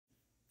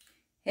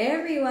Hey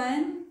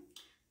everyone,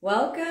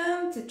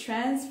 welcome to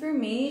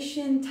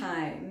Transformation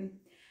Time.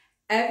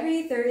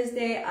 Every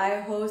Thursday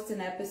I host an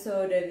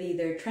episode of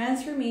either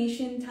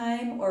Transformation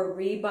Time or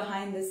Read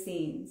Behind the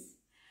Scenes.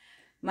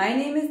 My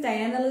name is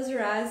Diana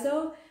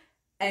Lizarazo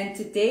and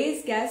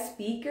today's guest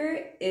speaker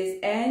is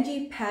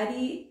Angie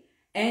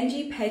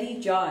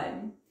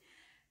Pettyjohn.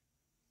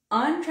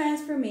 On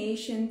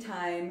Transformation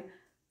Time,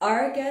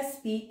 our guest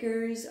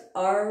speakers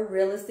are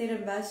real estate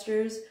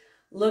investors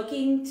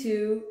looking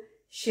to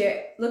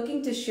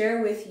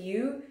share with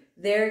you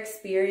their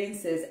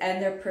experiences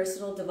and their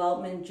personal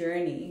development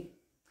journey.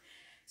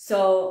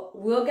 So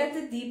we'll get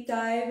to deep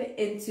dive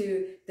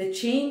into the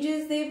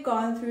changes they've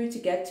gone through to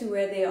get to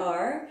where they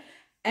are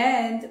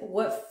and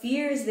what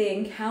fears they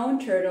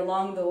encountered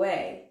along the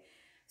way.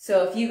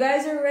 So if you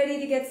guys are ready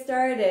to get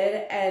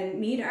started and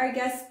meet our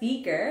guest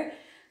speaker,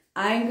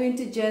 I'm going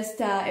to just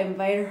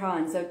invite her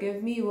on. So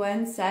give me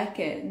 1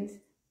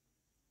 second.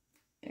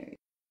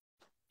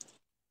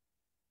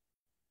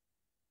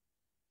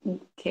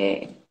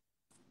 Okay.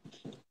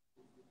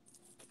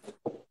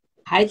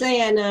 Hi,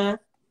 Diana.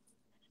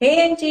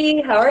 Hey,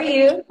 Angie, how are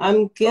you?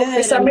 I'm good. Oh,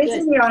 for some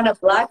reason, you're on a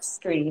black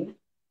screen.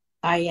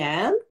 I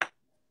am?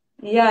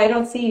 Yeah, I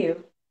don't see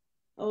you.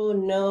 Oh,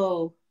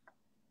 no.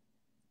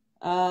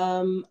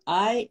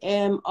 I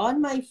am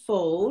on my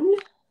phone,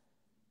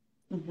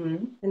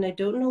 and I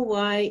don't know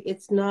why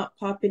it's not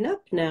popping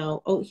up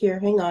now. Oh, here,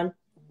 hang on.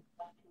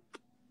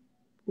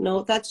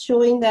 No, that's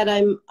showing that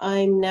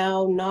I'm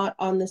now not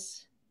on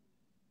this.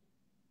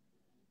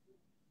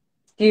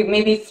 Do you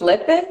maybe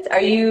flip it? Are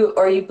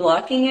you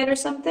blocking it or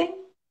something?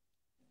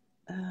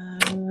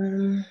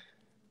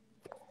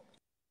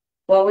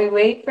 While we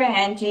wait for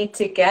Angie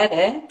to get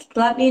it,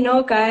 let me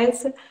know,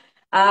 guys.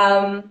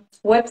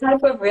 What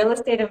type of real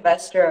estate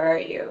investor are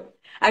you?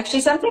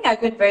 Actually, something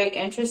I've been very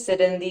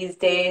interested in these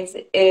days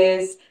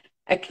is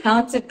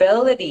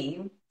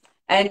accountability.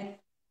 And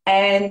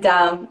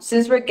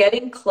since we're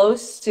getting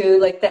close to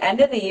like the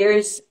end of the year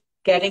is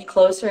getting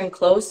closer and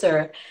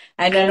closer,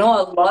 and I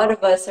know a lot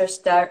of us are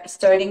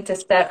starting to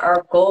set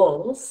our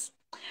goals.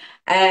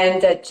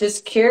 And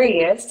just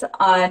curious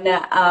on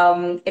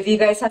if you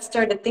guys have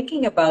started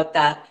thinking about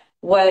that,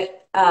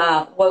 what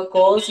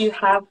goals you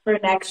have for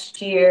next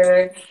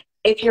year.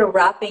 If you're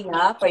wrapping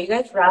up, are you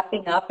guys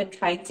wrapping up and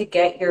trying to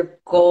get your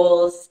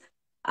goals,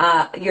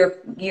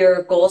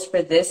 your goals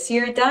for this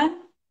year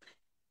done?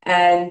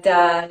 And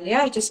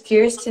yeah, just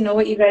curious to know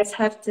what you guys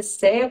have to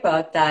say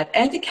about that.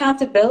 And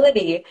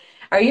accountability.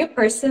 Are you a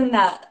person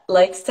that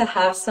likes to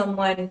have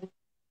someone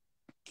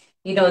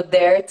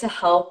there to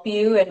help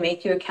you and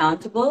make you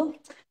accountable,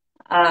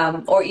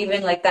 or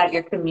even like that,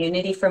 your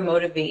community for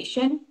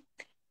motivation?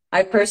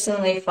 I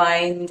personally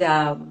find,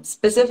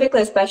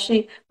 specifically,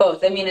 especially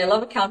both. I mean, I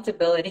love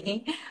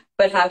accountability,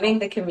 but having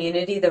the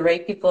community, the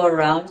right people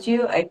around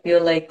you, I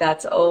feel like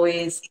that's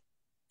always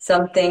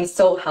something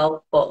so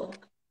helpful.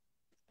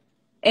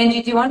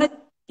 Angie, do you want to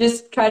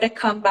just try to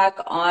come back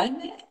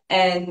on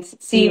and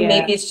see Yeah,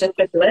 maybe it's just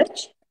a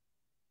glitch?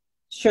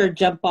 sure,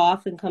 jump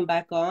off and come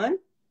back on.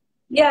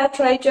 Yeah,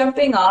 try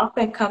jumping off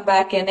and come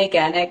back in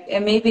again.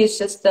 And maybe it's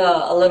just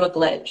a little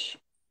glitch.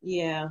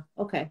 Yeah,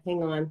 okay,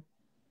 hang on.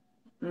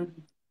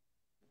 Mhm.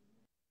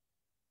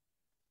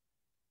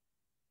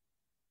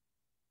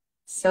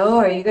 So,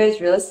 are you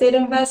guys real estate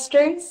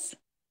investors?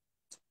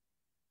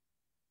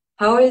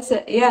 How is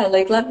it? Yeah,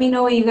 like let me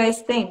know what you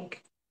guys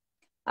think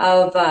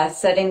of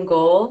setting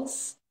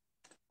goals,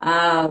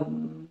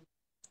 um,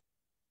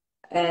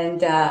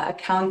 and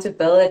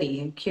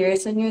accountability. I'm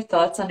curious on your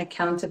thoughts on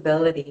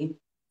accountability.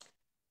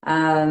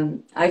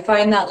 I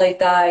find that like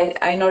that,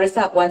 I notice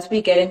that once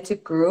we get into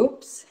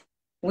groups,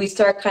 we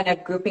start kind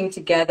of grouping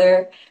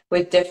together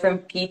with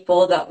different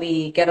people that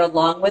we get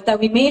along with that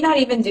we may not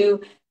even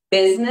do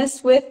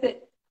business with,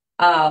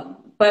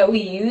 but we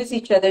use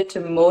each other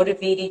to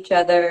motivate each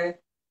other.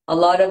 A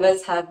lot of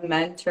us have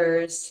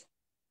mentors.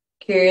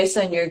 Curious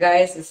on your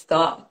guys'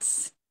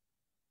 thoughts.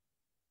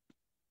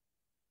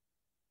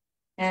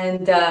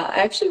 And I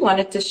actually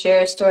wanted to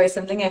share a story,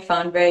 something I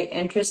found very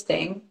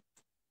interesting.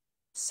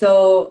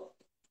 So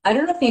I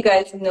don't know if you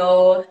guys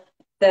know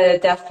the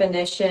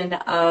definition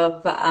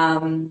of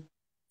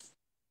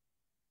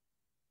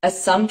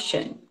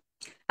assumption.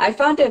 I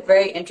found it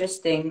very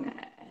interesting.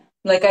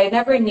 Like I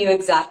never knew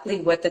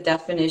exactly what the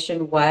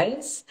definition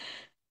was.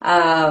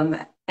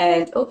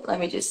 And oh, let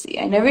me just see.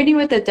 I never knew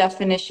what the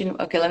definition.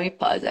 Okay, let me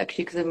pause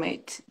actually because I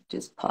might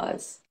just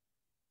pause.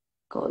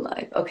 Go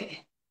live.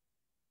 Okay.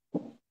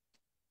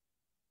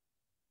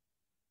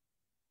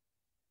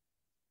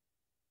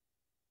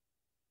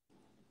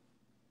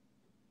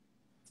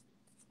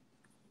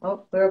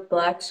 Oh, we're a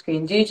black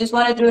screen. Do you just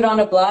want to do it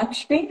on a black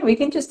screen? We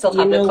can just still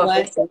You have the know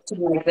what? conversation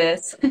like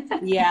this.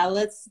 Yeah,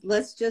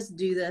 let's just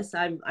do this.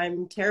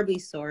 I'm terribly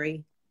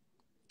sorry.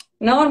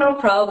 No, no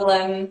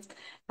problem.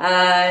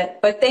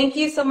 But thank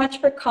you so much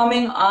for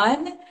coming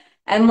on.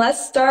 And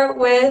let's start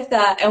with,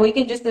 and we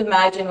can just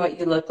imagine what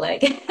you look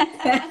like.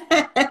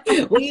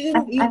 Well,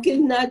 you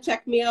can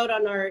check me out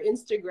on our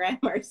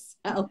Instagram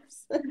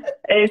ourselves.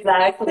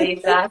 Exactly,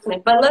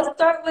 exactly. But let's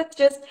start with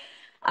just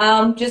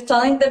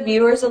telling the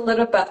viewers a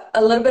little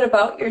bit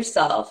about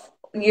yourself,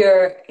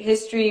 your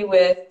history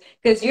with,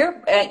 because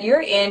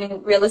you're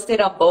in real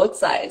estate on both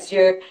sides.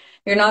 You're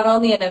not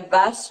only an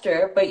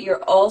investor, but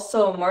you're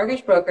also a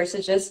mortgage broker.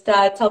 So just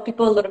tell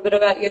people a little bit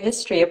about your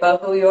history,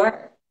 about who you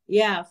are.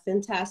 Yeah,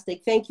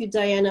 fantastic. Thank you,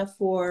 Diana,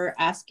 for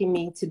asking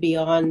me to be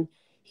on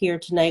here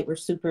tonight. We're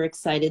super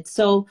excited.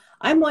 So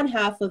I'm one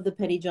half of the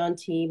Pettyjohn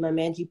team. I'm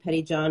Angie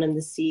Pettyjohn. I'm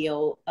the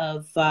CEO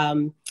of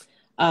the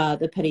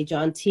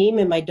Pettyjohn team,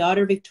 and my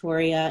daughter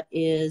Victoria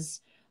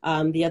is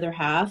the other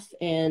half.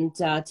 And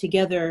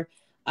together,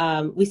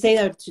 we say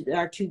that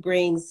our two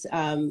brains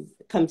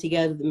come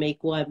together to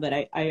make one.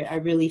 But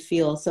I really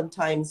feel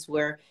sometimes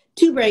we're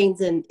two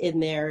brains in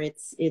there.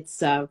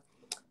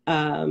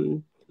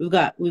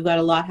 We've got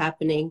a lot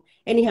happening.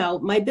 Anyhow,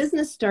 my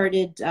business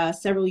started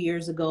several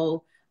years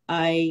ago.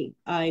 I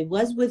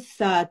was with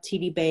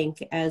TD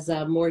Bank as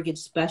a mortgage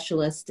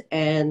specialist,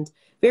 and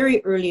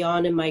very early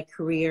on in my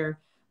career,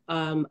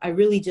 I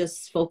really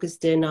just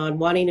focused in on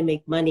wanting to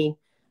make money.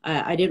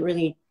 I didn't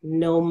really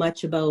know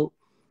much about,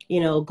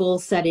 goal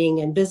setting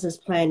and business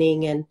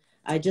planning, and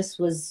I just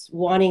was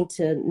wanting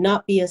to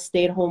not be a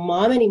stay-at-home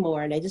mom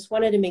anymore, and I just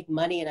wanted to make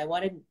money, and I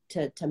wanted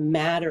to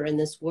matter in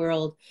this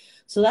world.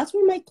 So that's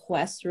where my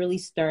quest really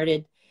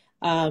started.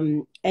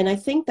 And I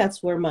think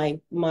that's where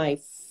my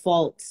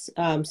faults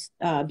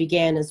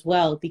began as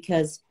well,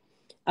 because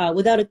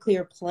without a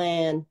clear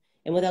plan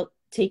and without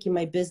taking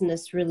my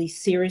business really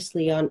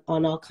seriously on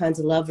all kinds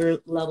of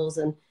levels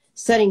and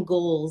setting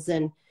goals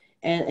and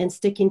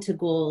sticking to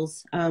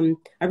goals, I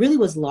really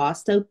was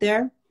lost out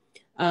there.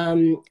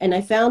 And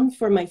I found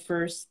for my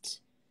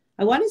first,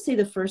 I want to say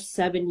the first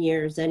 7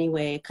 years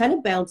anyway, I kind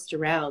of bounced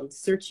around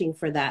searching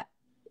for that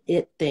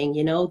it thing,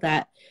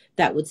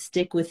 that would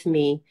stick with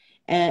me.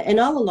 And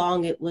all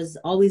along, it was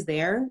always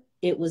there.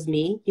 It was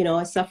me.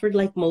 I suffered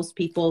like most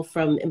people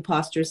from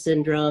imposter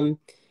syndrome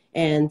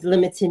and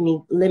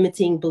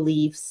limiting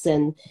beliefs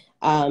and,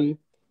 not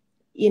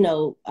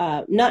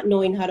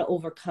knowing how to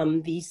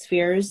overcome these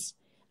fears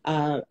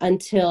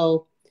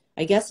until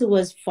I guess it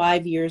was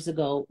 5 years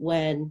ago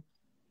when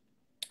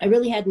I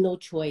really had no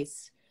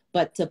choice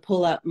but to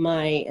pull up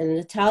in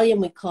Italian,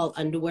 we call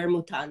underwear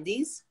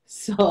mutandis.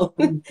 So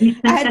I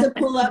had to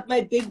pull up my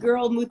big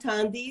girl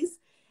mutandis.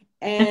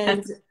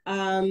 And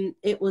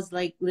it was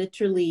like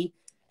literally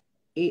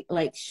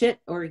like shit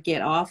or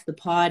get off the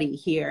potty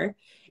here.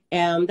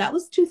 That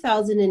was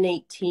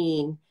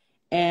 2018.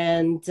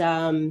 And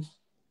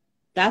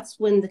that's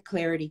when the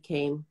clarity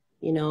came.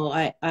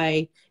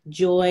 I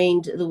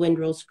joined the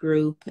Windrose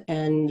Group,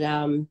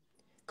 and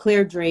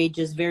Claire Drage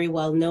is very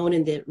well known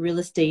in the real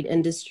estate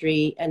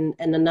industry and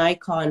an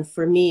icon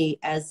for me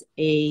as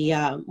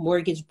a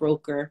mortgage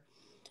broker,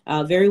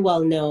 very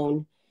well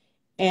known.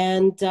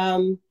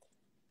 And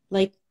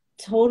like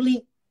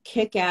totally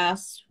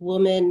kick-ass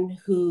woman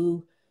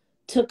who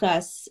took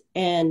us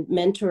and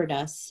mentored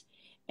us.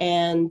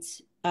 And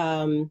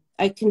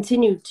I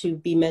continue to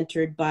be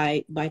mentored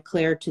by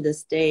Claire to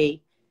this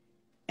day.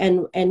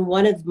 And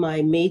one of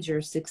my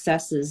major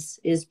successes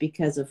is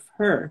because of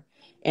her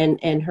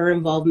and her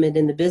involvement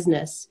in the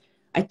business.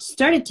 I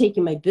started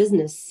taking my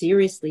business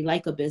seriously,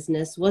 like a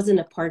business, wasn't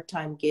a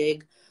part-time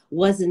gig,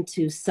 wasn't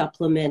to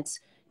supplement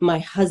my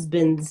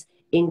husband's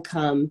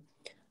income.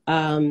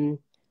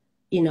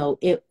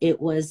 It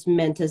was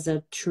meant as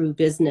a true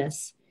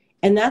business.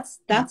 And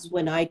that's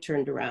when I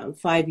turned around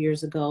 5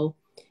 years ago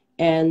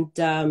and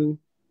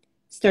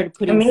started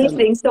putting some.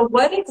 Amazing. So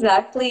what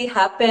exactly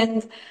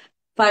happened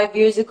 5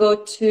 years ago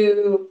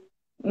to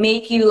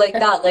make you like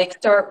that, like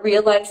start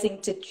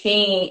realizing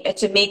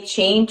to make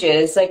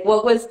changes? Like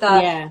what was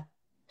that Yeah.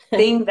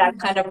 thing that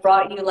kind of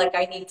brought you like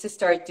I need to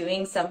start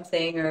doing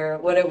something or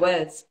what it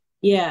was?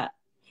 Yeah.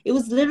 It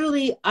was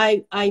literally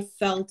I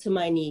fell to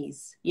my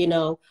knees.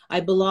 I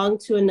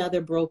belonged to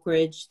another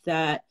brokerage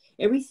that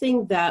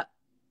everything that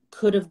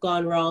could have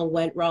gone wrong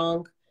went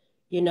wrong.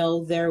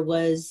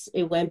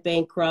 It went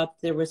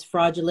bankrupt. There was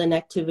fraudulent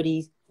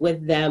activity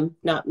with them,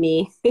 not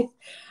me.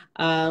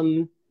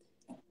 um,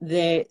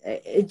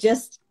 it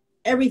just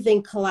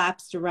everything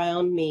collapsed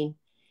around me,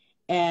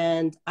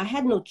 and I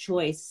had no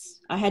choice.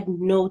 I had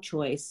no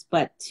choice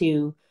but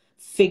to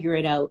figure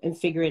it out and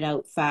figure it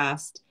out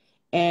fast.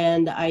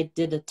 And I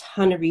did a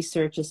ton of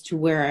research as to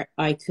where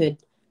I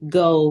could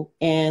go.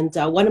 And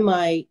one of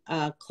my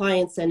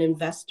clients and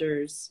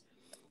investors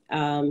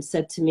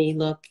said to me,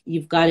 "Look,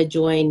 you've got to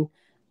join.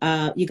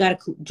 You got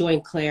to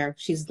join Claire.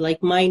 She's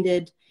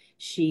like-minded.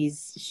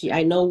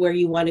 I know where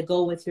you want to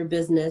go with your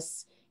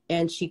business,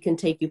 and she can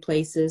take you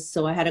places."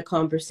 So I had a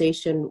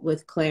conversation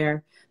with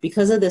Claire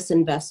because of this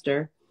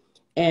investor,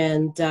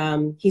 and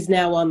he's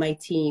now on my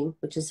team,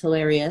 which is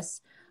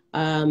hilarious.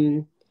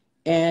 And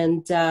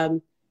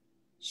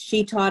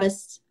she taught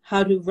us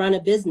how to run a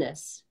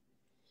business,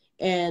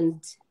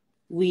 and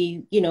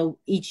we,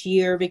 each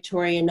year,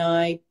 Victoria and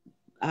I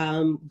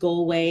go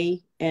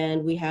away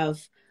and we have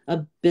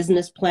a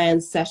business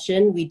plan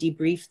session. We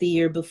debrief the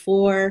year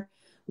before,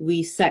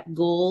 we set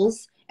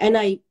goals, and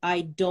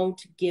I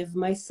don't give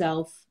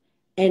myself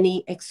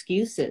any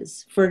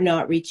excuses for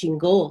not reaching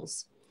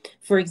goals.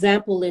 For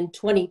example, in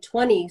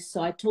 2020,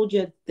 so I told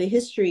you the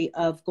history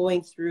of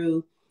going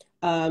through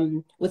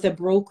with a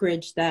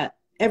brokerage that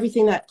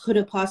everything that could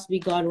have possibly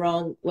gone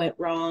wrong went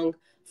wrong,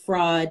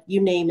 fraud,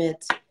 you name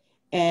it.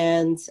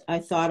 And I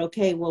thought,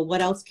 okay, well,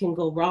 what else can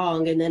go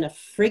wrong? And then a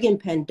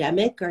friggin'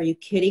 pandemic. Are you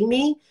kidding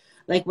me?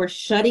 Like we're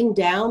shutting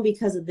down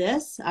because of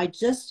this. I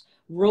just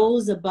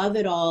rose above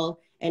it all,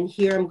 and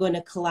here I'm going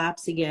to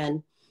collapse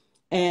again.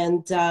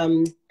 And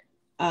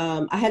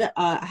I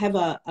have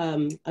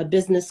a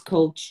business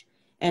coach,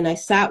 and I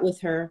sat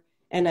with her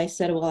and I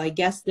said, well, I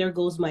guess there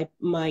goes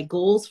my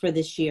goals for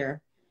this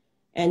year.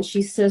 And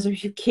she says, are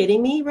you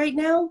kidding me right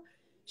now?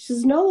 She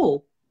says,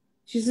 no.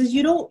 She says,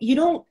 you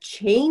don't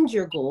change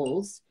your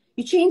goals.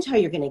 You change how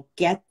you're going to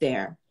get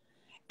there.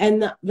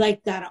 And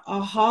like that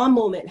aha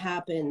moment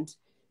happened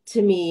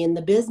to me in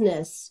the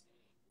business.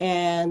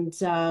 And,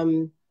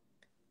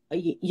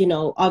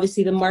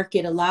 obviously the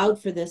market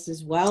allowed for this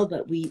as well,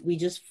 but we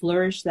just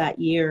flourished that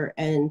year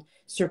and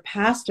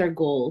surpassed our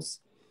goals.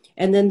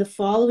 And then the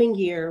following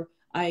year,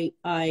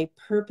 I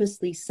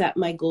purposely set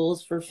my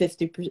goals for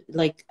 50,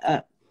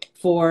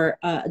 for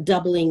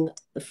doubling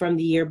from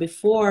the year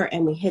before,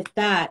 and we hit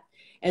that.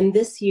 And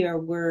this year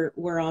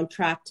we're on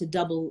track to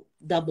double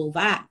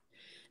that.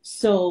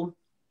 So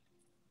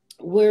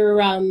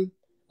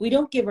we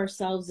don't give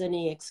ourselves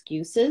any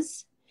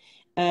excuses.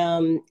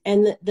 And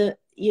the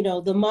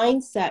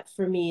mindset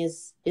for me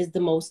is the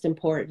most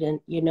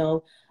important.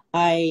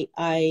 I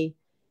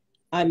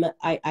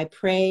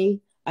pray,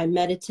 I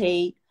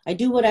meditate, I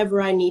do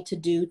whatever I need to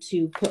do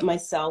to put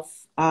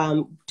myself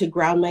to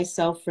ground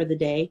myself for the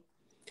day.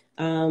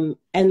 And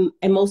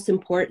most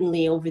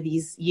importantly, over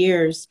these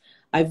years,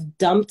 I've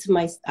dumped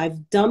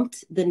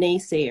the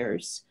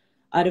naysayers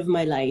out of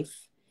my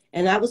life.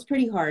 And that was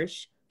pretty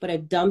harsh, but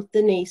I've dumped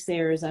the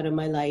naysayers out of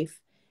my life.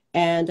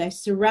 And I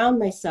surround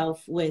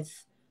myself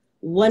with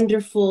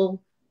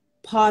wonderful,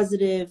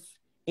 positive,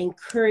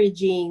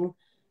 encouraging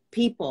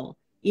people.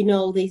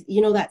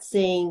 That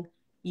saying,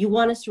 you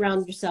want to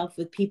surround yourself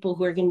with people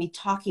who are going to be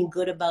talking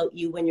good about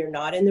you when you're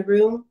not in the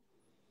room.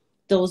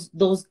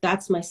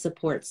 That's my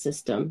support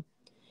system.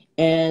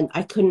 And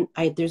I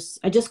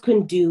just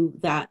couldn't do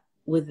that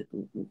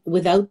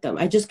without them.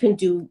 I just couldn't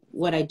do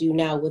what I do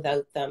now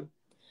without them.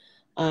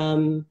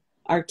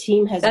 Our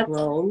team has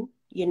grown,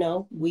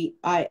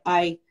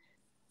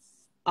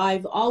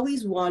 I've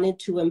always wanted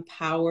to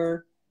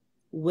empower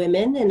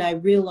women, and I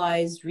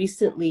realized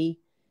recently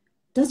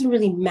it doesn't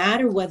really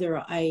matter whether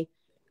I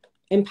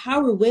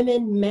empower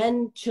women,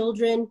 men,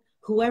 children,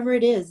 whoever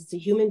it is. It's a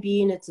human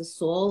being, it's a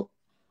soul.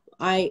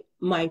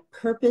 My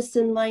purpose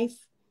in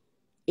life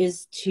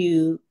is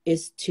to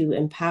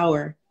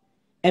empower.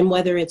 And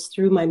whether it's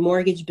through my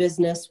mortgage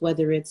business,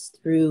 whether it's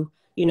through,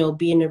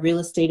 being a real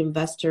estate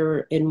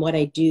investor in what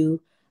I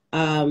do,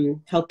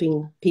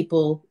 helping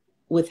people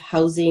with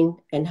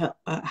housing and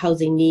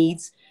housing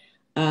needs,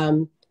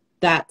 I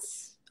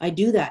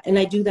do that. And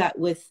I do that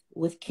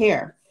with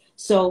care.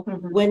 So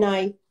when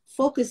I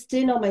focused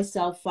in on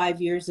myself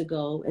 5 years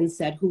ago and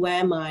said, who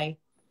am I?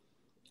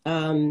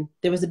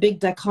 There was a big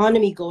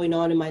dichotomy going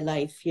on in my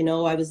life.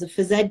 I was a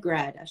phys ed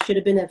grad. I should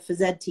have been a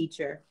phys ed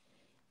teacher.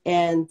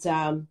 And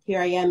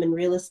here I am in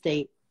real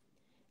estate.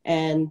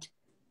 And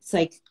it's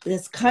like,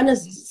 it's kind of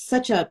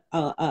such a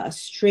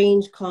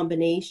strange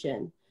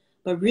combination.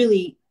 But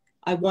really,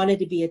 I wanted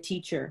to be a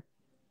teacher.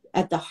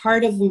 At the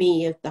heart of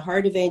me, at the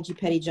heart of Angie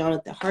Pettyjohn,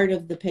 at the heart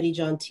of the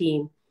Pettyjohn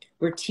team,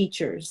 we're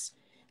teachers.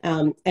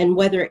 And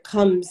whether it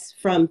comes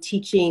from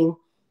teaching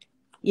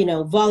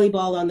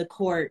volleyball on the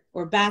court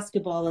or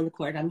basketball on the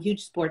court. I'm a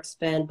huge sports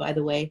fan, by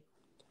the way.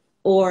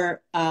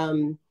 Or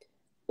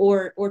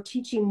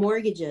teaching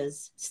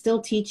mortgages,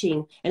 still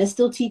teaching, and it's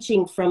still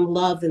teaching from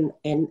love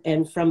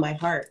and from my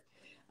heart.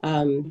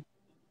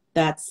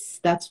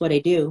 That's what I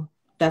do.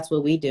 That's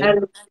what we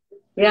do.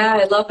 Yeah,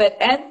 I love it.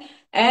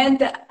 And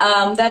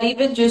that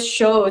even just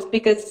shows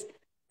because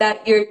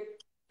that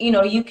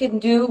you can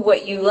do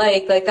what you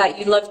like that.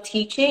 You love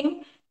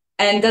teaching,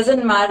 and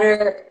doesn't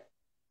matter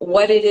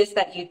what it is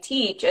that you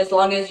teach as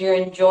long as you're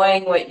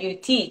enjoying what you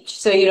teach.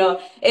 So,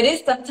 it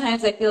is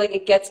sometimes I feel like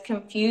it gets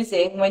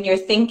confusing when you're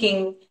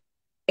thinking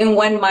in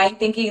one mind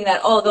thinking that,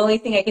 oh, the only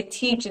thing I can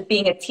teach is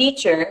being a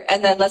teacher.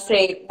 And then let's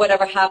say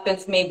whatever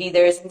happens, maybe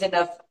there isn't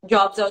enough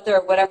jobs out there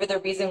or whatever the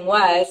reason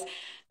was.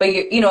 But,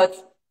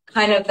 it's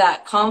kind of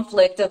that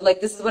conflict of like,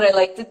 this is what I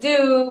like to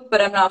do,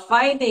 but I'm not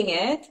finding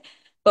it.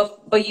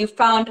 But you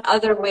found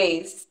other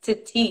ways to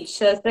teach.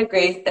 That's a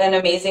great and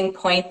amazing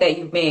point that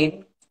you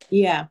made.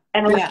 Yeah.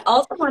 And I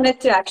also wanted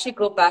to actually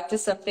go back to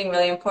something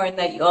really important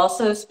that you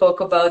also spoke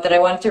about that I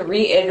wanted to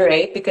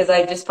reiterate because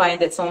I just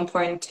find it so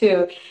important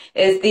too,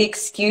 is the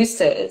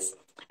excuses.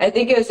 I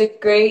think it was a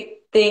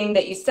great thing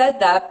that you said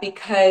that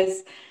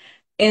because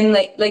in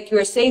like you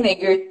were saying that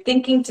you're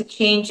thinking to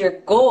change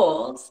your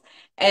goals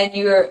and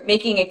you're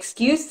making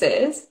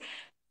excuses,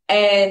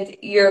 and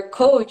your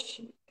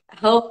coach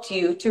helped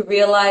you to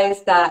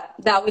realize that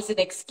that was an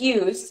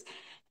excuse.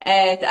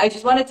 And I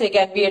just wanted to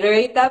again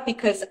reiterate that,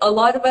 because a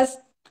lot of us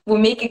will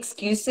make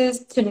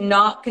excuses to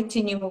not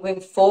continue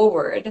moving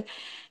forward.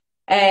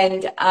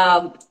 And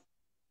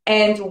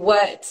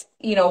what,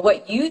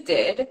 what you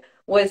did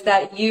was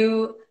that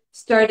you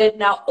started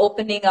now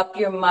opening up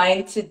your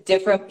mind to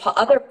different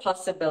other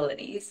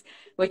possibilities,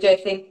 which I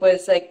think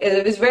was like,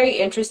 it was very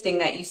interesting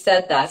that you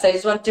said that. So I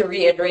just wanted to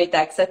reiterate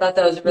that, because I thought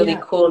that was really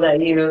Yeah. cool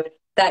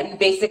that you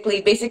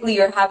basically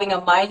you're having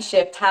a mind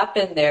shift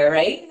happen there,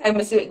 right? I'm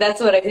assuming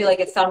that's what I feel like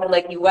it sounded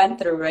like you went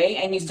through, right?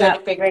 And you That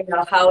started figuring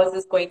out, how is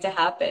this going to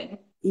happen?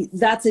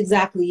 that's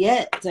exactly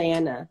it,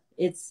 Diana.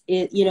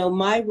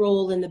 My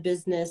role in the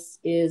business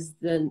is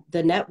the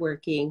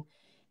networking,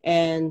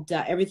 and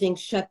everything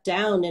shut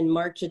down in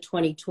March of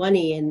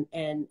 2020,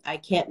 and I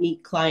can't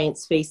meet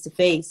clients face to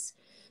face.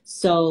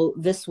 So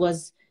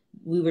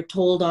we were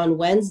told on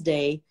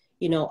Wednesday,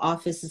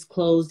 office is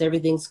closed,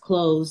 everything's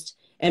closed.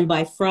 And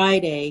by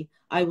Friday,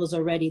 I was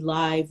already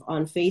live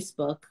on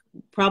Facebook,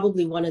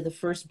 probably one of the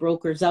first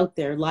brokers out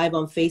there live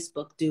on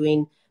Facebook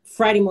doing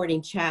Friday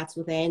morning chats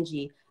with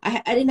Angie. I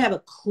didn't have a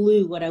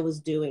clue what I was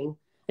doing.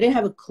 I didn't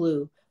have a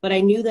clue, but I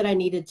knew that I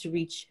needed to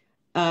reach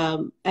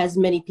as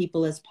many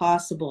people as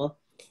possible.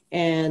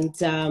 And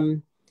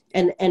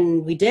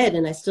we did,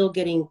 and I'm still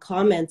getting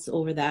comments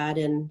over that,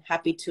 and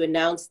happy to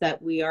announce that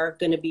we are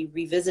going to be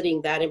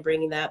revisiting that and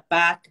bringing that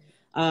back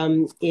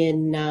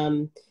in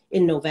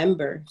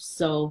November.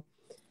 So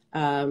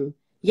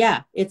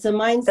yeah, it's a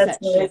That's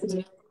mindset shift.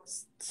 amazing.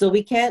 So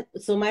we can't,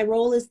 so my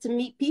role is to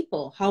meet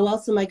people. How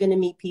else am I going to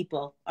meet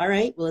people? All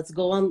right, well, let's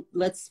go on,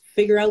 let's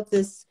figure out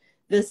this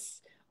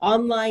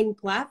online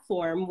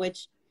platform,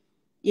 which,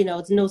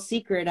 it's no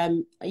secret.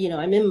 I'm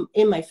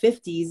in my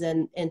 50s,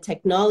 and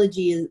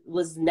technology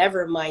was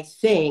never my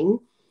thing.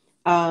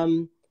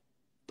 Um,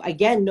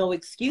 Again, no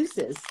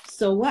excuses.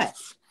 So what?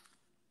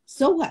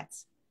 So what?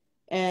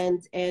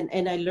 And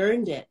I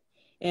learned it.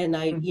 And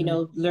I,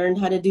 Hmm. learned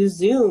how to do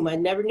Zoom. I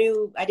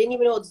didn't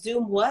even know what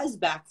Zoom was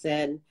back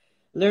then.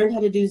 Learned how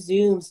to do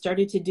Zoom,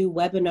 started to do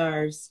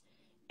webinars.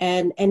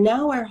 And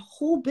now our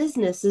whole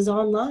business is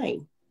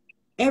online.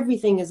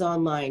 Everything is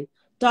online.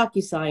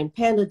 DocuSign,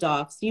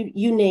 PandaDocs,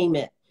 you name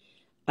it.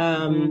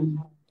 Um,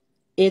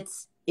 Hmm.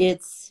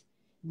 it's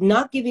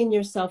not giving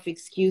yourself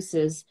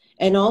excuses.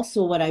 And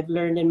also what I've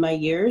learned in my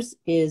years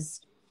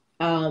is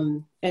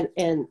and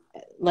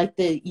like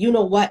the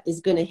what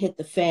is going to hit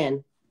the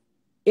fan.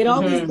 It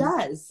always Hmm.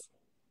 does.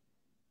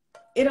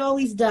 It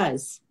always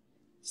does.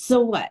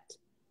 So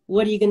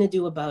what are you going to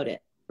do about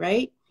it,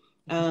 right?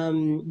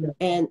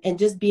 And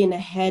just being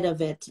ahead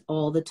of it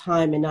all the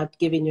time and not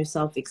giving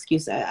yourself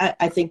excuse.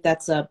 I think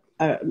that's a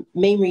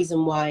main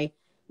reason why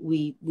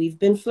we've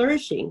been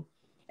flourishing.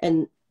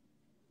 And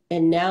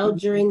now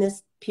during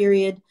this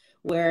period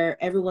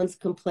where everyone's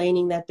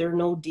complaining that there are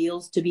no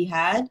deals to be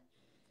had,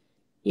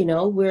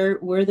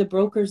 we're the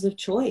brokers of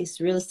choice.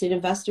 Real estate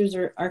investors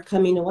are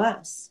coming to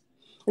us.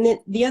 And then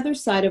the other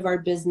side of our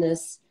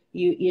business,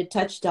 you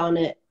touched on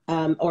it,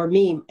 or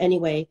me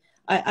anyway.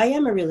 I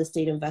am a real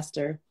estate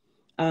investor.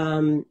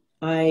 Um,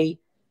 I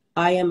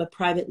I am a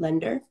private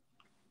lender.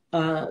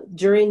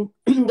 During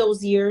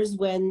those years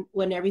when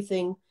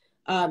everything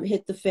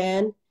hit the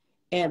fan,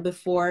 and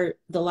before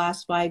the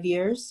last 5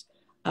 years,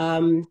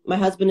 my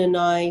husband and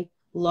I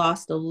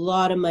lost a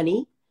lot of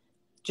money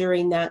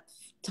during that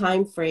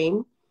time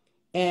frame.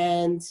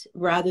 And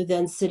rather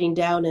than sitting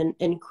down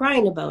and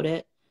crying about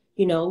it,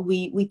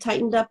 we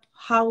tightened up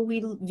how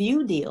we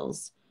view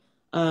deals.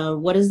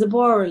 What does the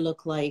borrower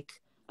look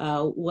like?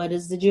 What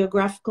is the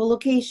geographical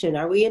location?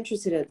 Are we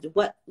interested in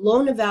what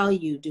loan of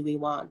value do we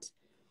want?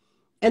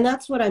 And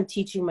that's what I'm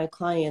teaching my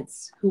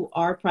clients who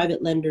are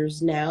private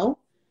lenders now,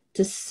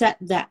 to set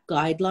that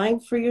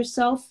guideline for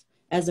yourself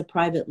as a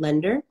private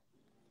lender,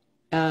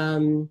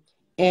 um,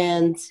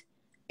 and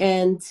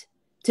and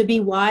to be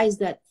wise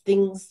that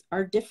things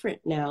are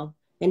different now.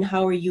 And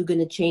how are you going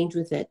to change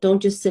with it?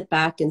 Don't just sit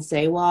back and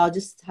say, well, I'll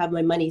just have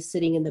my money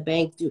sitting in the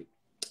bank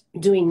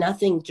doing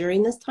nothing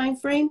during this time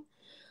frame.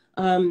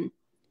 um,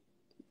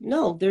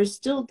 no,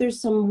 there's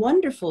some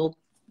wonderful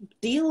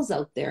deals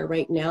out there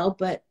right now,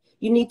 but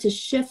you need to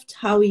shift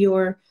how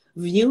you're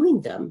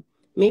viewing them.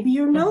 Maybe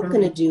you're not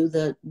going to Hmm. do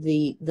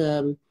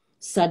the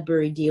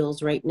Sudbury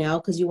deals right now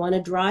because you want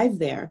to drive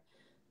there,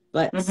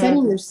 but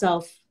setting Hmm.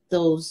 yourself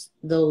those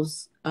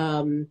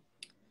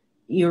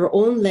your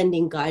own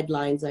lending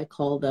guidelines, I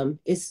call them,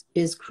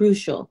 is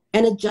crucial,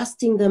 and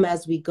adjusting them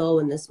as we go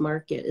in this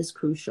market is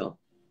crucial.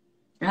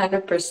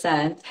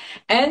 100%.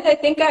 And I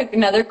think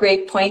another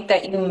great point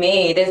that you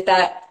made is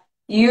that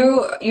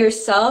you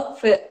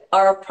yourself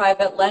are a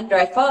private lender.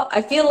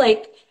 I feel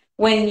like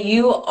when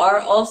you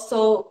are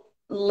also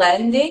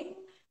lending,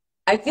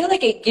 I feel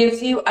like it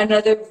gives you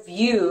another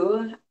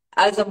view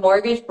as a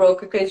mortgage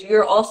broker, because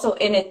you're also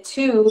in it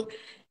too.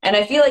 And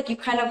I feel like you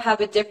kind of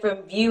have a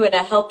different view, and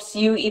it helps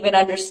you even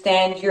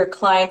understand your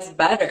clients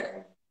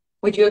better.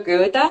 Would you agree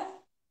with that?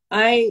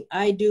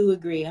 I do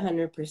agree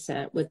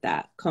 100% with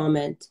that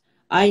comment.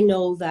 I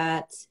know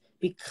that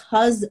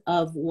because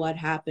of what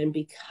happened,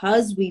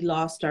 because we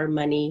lost our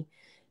money,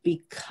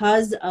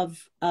 because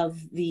of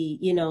the,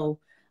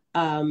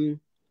 um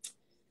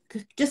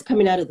just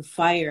coming out of the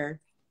fire,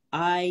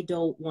 I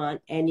don't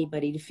want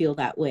anybody to feel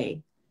that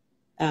way.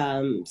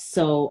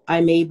 So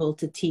I'm able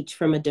to teach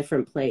from a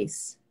different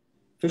place,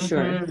 for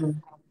sure. Mm-hmm.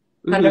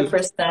 Hmm.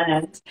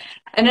 100%.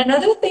 And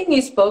another thing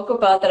you spoke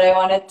about that I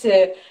wanted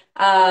to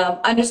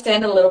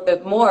understand a little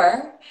bit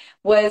more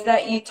was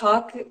that you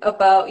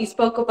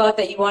spoke about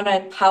that you want to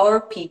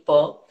empower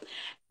people.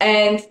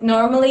 And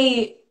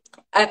normally,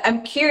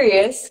 I'm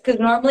curious because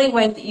normally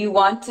when you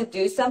want to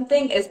do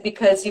something is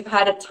because you've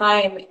had a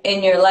time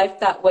in your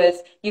life that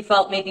you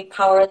felt maybe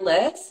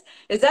powerless.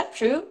 Is that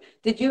true?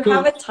 Did you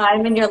have a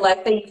time in your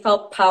life that you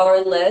felt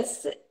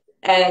powerless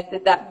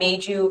and that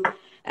made you,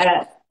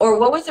 or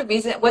what was the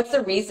reason? What's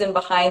the reason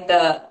behind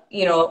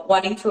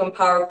wanting to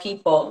empower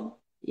people?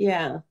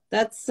 Yeah,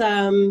 that's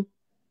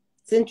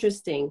it's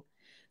interesting.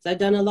 So I've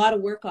done a lot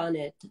of work on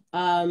it.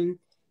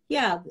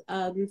 Yeah,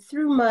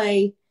 through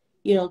my,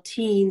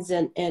 teens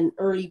and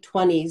early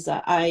 20s,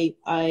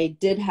 I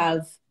did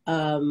have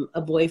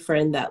a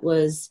boyfriend that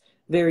was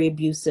very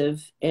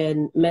abusive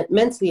and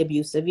mentally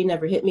abusive. He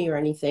never hit me or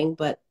anything,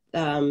 but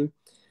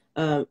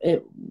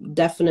it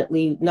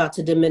definitely, not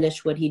to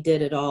diminish what he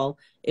did at all.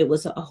 It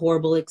was a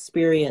horrible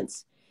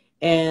experience.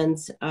 And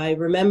I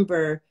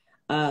remember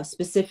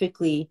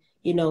specifically,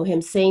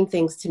 him saying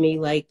things to me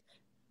like,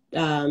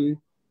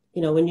 um,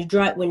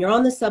 when you're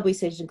on the subway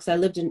station, because I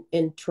lived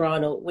in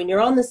Toronto, when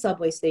you're on the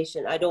subway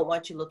station, I don't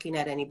want you looking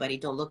at anybody.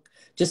 Don't look,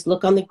 just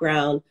look on the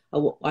ground.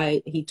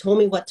 He told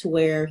me what to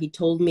wear. He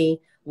told me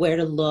where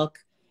to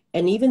look.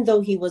 And even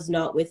though he was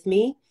not with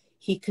me,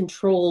 he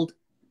controlled,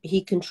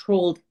 he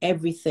controlled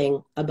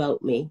everything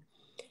about me.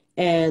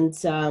 And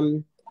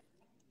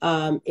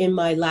in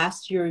my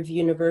last year of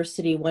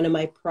university, one of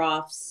my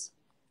profs,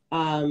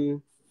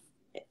 um,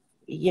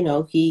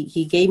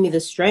 he gave me the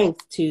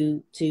strength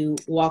to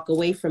walk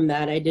away from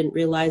that. I didn't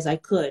realize I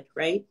could,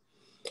 right?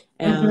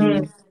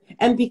 Mm-hmm.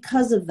 And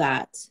because of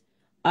that,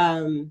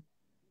 um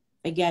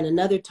again,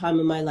 another time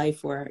in my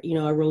life where,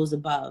 I rose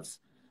above.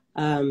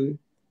 um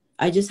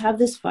I just have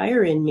this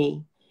fire in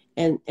me,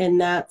 and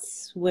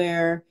that's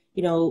where,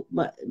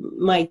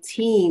 my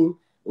team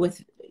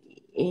with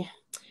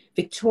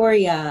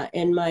Victoria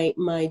and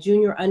my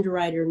junior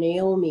underwriter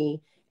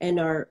Naomi and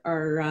our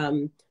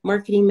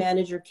marketing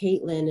manager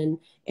Caitlin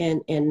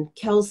and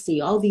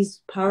Kelsey, all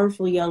these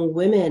powerful young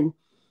women.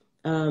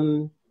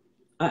 Um,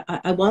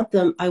 I want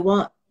them. I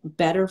want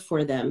better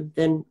for them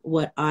than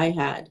what I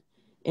had,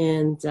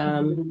 and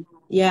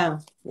yeah,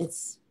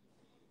 it's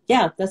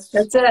yeah. That's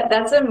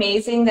That's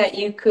amazing that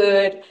you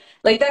could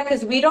like that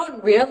because we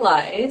don't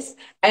realize,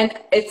 and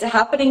it's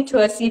happening to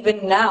us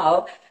even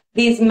now,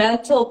 these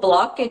mental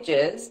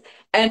blockages,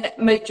 and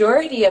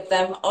majority of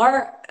them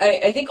are,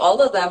 I think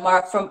all of them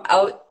are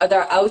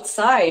they're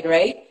outside,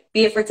 right?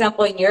 Be it, for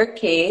example, in your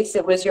case,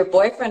 it was your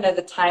boyfriend at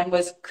the time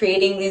was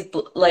creating these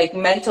like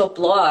mental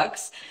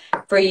blocks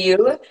for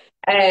you,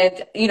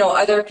 and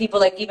other people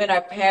like even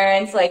our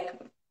parents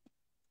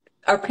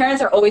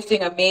are always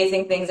doing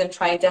amazing things and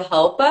trying to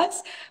help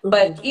us,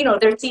 but mhm.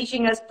 they're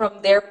teaching us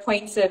from their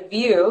points of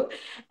view,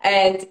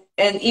 and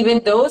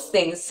even those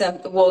things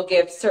will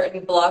give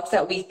certain blocks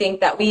that we think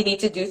that we need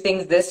to do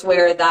things this way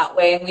or that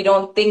way, and we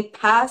don't think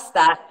past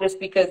that just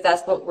because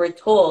that's what we're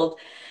told.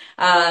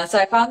 So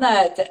I found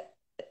that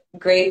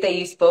great that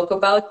you spoke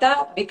about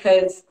that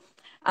because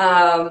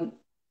um,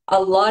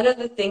 a lot of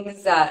the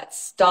things that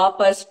stop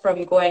us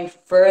from going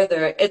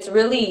further, it's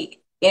really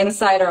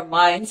inside our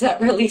minds that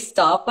really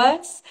stop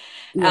us.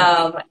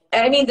 Yeah,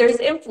 I mean, there's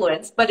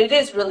influence, but it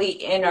is really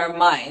in our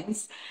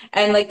minds.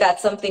 And like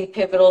that's something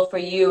pivotal for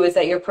you is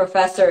that your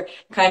professor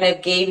kind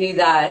of gave you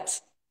that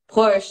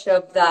push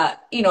of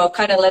that,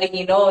 kind of letting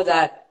you know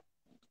that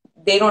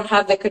they don't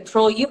have the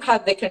control, you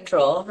have the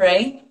control,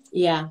 right?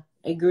 yeah,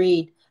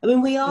 agreed. I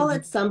mean, we all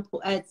at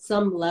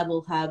some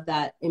level have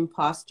that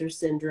imposter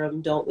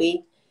syndrome, don't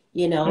we?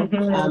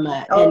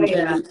 Oh,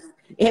 yeah.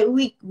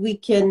 We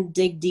can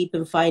dig deep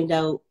and find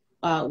out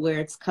where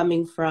it's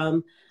coming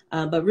from,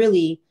 but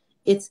really,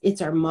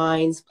 it's our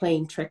minds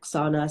playing tricks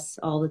on us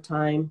all the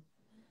time.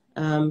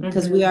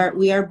 Because Hmm.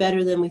 we are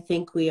better than we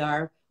think we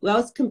are. We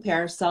always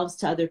compare ourselves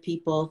to other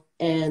people,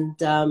 and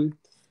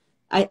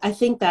I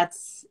think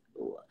that's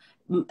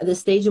the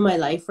stage of my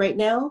life right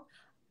now.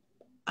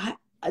 I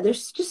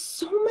There's just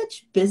so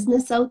much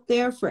business out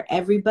there for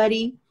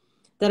everybody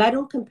that I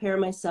don't compare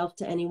myself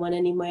to anyone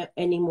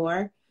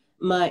anymore.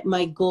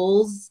 My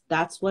goals,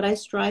 that's what I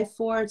strive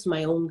for. It's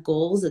my own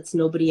goals, it's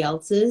nobody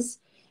else's.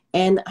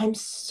 And I'm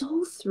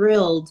so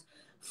thrilled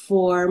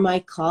for my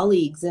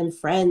colleagues and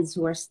friends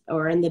who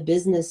are in the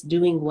business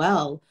doing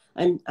well.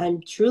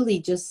 I'm truly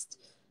just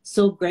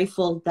so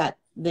grateful that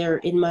they're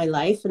in my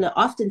life. And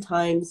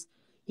oftentimes,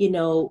 you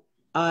know,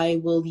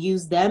 I will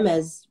use them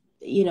as,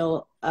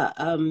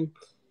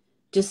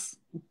 just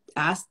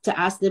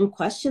ask them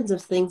questions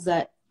of things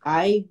that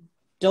I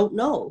don't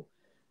know.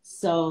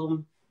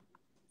 So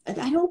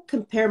I don't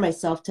compare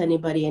myself to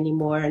anybody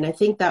anymore. And I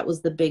think that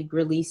was the big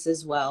release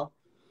as well.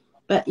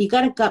 But you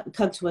got to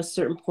come to a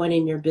certain point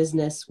in your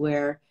business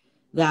where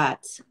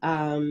that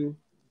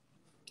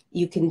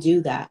you can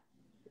do that.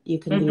 You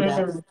can do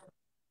that. Hmm.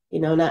 You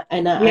know,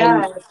 and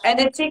Yeah, and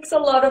it takes a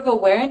lot of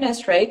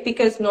awareness, right?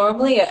 Because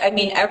normally, I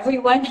mean,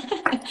 everyone,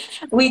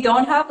 we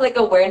don't have like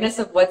awareness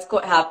of what's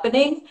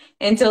happening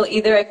until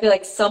either I feel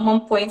like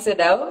someone points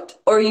it out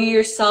or you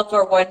yourself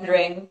are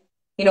wondering,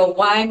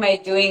 why am I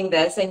doing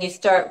this? And you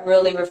start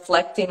really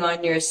reflecting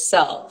on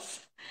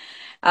yourself.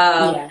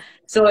 Um, yeah,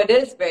 so it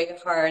is very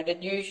hard,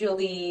 and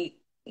usually,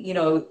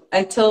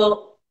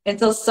 until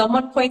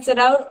someone points it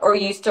out or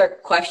you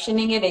start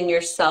questioning it in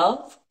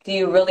yourself, do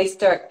you really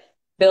start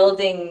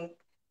building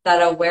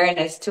that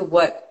awareness to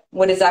what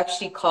is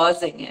actually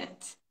causing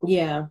it?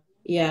 yeah,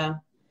 yeah.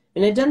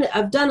 And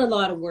I've done a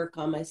lot of work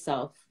on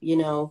myself, you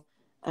know,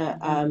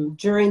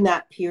 during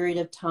that period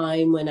of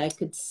time when I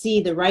could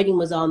see the writing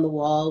was on the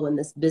wall when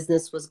this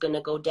business was going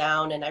to go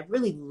down, and I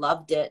really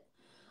loved it.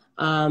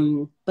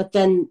 But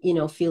then, you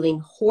know, feeling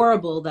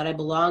horrible that I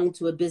belonged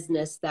to a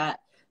business that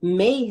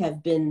may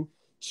have been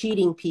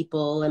cheating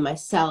people and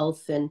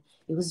myself. And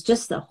it was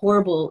just a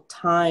horrible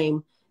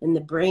time. And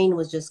the brain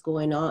was just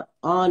going on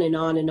and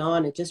on and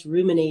on, and just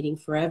ruminating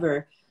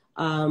forever.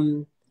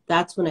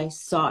 That's when I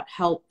sought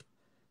help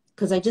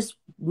because I just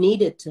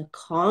needed to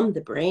calm the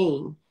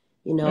brain,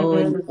 you know,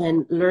 Mm-hmm.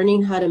 and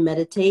learning how to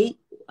meditate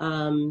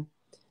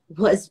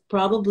was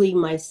probably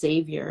my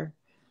savior.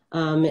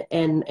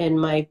 And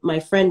my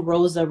friend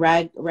Rosa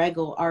Rago,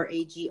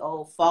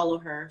 Rago, follow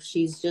her.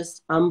 She's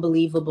just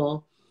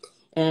unbelievable.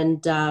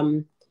 And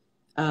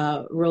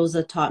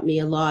Rosa taught me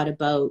a lot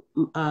about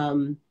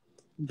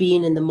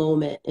being in the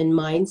moment and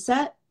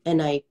mindset,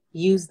 and I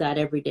use that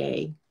every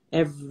day,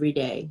 every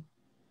day.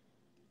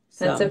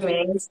 That's So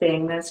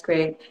amazing. That's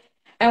great.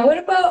 And what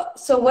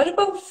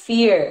about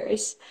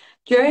fears?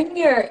 During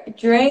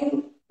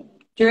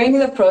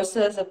the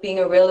process of being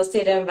a real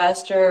estate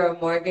investor or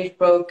mortgage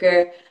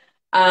broker,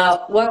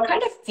 what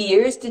kind of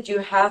fears did you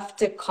have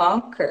to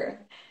conquer?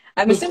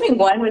 I'm assuming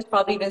one was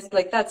probably just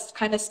like that's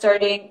kind of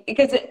starting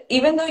because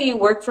even though you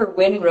work for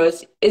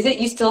Windrose, is it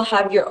you still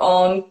have your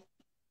own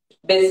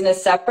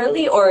business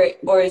separately or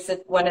is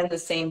it one and the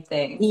same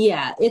thing?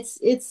 yeah, it's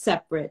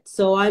separate.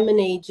 So I'm an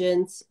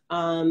agent.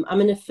 I'm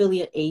an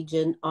affiliate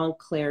agent on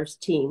Claire's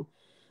team.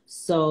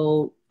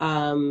 So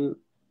and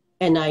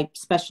I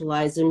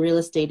specialize in real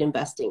estate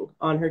investing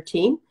on her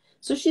team.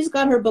 So she's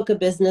got her book of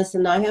business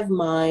and I have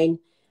mine.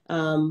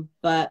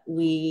 But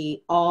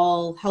we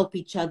all help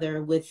each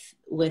other with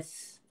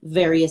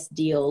various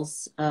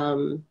deals.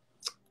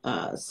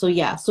 So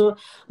yeah, so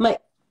my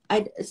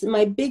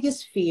my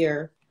biggest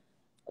fear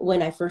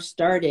when I first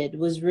started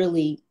was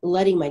really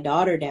letting my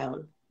daughter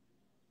down.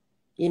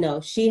 You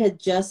know, she had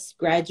just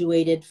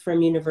graduated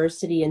from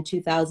university in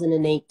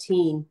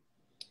 2018,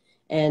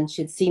 and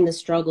she'd seen the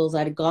struggles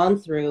I'd gone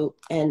through,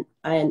 and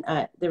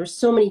there were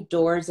so many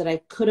doors that I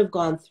could have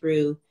gone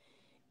through,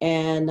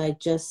 and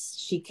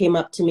she came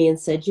up to me and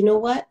said, "You know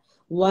what?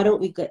 Why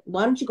don't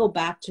you go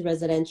back to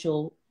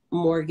residential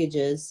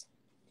mortgages,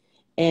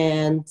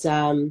 and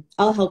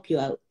I'll help you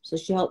out." So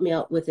she helped me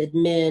out with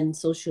admin,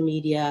 social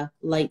media,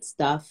 light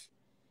stuff.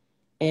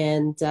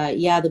 And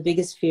yeah, the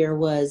biggest fear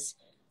was,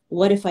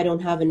 what if I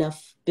don't have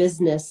enough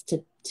business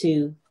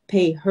to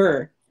pay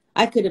her?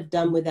 I could have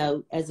done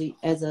without as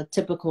a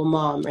typical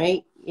mom,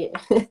 right?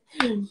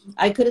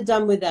 I could have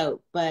done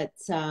without, but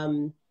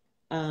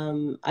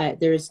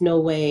there's no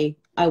way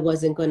I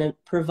wasn't going to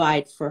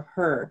provide for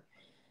her.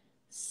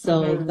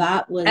 So Hmm.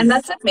 that And was,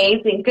 that's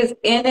amazing because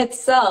in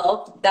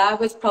itself, that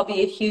was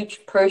probably a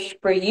huge push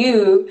for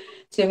you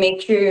to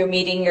make sure you're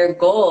meeting your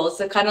goals.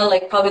 So kind of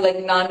like probably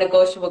like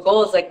non-negotiable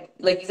goals,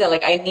 like you said,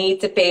 like I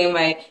need to pay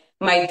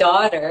my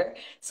daughter.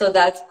 So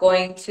that's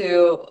going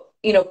to,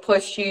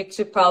 push you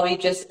to probably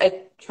just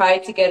try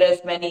to get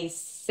as many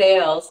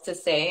sales to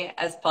say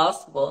as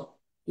possible.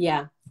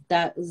 yeah,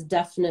 that was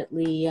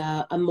definitely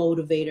a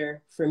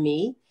motivator for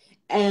me.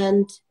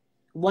 And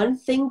one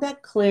thing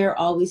that Claire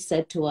always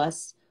said to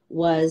us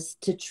was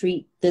to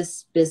treat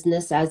this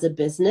business as a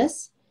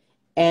business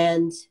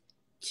and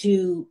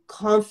to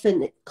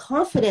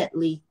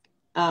confidently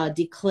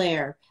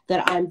declare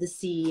that I'm the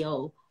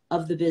CEO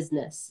of the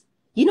business.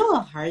 You know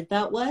how hard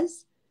that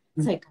was?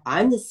 It's like,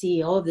 I'm the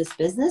CEO of this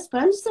business,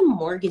 but I'm just a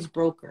mortgage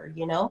broker,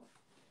 you know?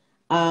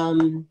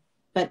 Um,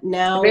 but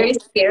now Very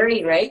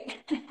scary, right?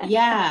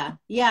 yeah,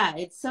 yeah,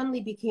 it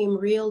suddenly became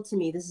real to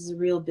me. This is a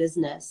real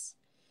business.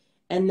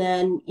 And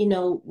then, you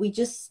know, we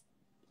just,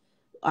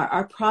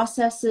 our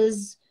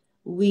processes,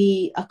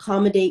 we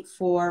accommodate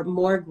for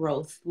more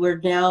growth. We're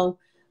now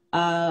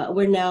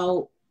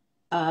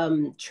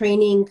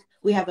training.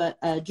 We have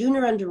a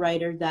junior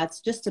underwriter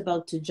that's just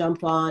about to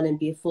jump on and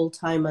be a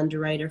full-time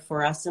underwriter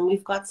for us. And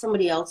we've got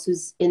somebody else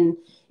who's in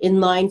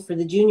line for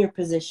the junior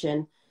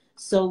position.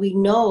 So we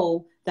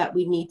know that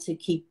we need to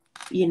keep,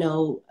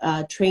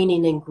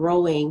 training and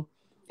growing.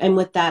 And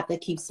with that,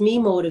 that keeps me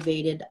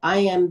motivated. I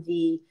am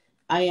the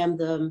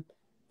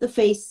the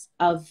face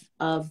of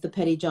the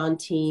Pettyjohn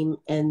team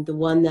and the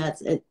one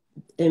that's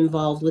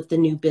involved with the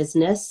new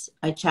business.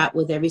 I chat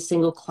with every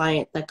single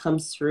client that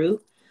comes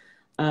through.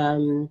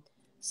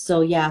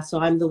 So yeah, so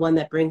I'm the one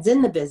that brings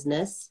in the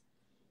business.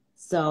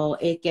 So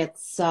it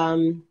gets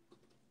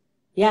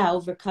yeah,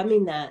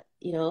 overcoming that,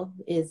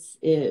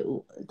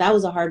 that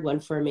was a hard one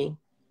for me.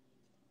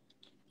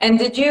 And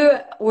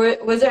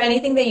was there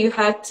anything that you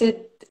had to,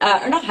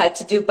 or not had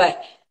to do,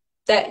 but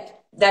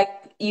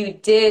that you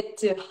did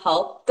to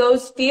help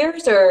those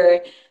fears,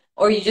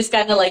 or you just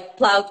kind of like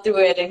plowed through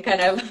it and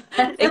kind of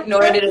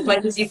ignored it as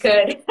much as you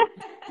could?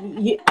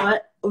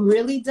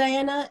 Really,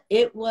 Diana,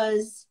 it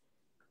was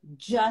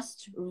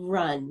just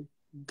run,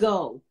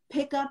 go,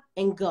 pick up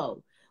and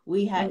go.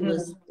 We had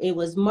Mm-hmm. it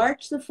was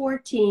March the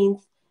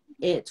 14th,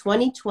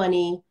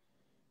 2020,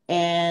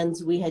 and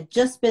we had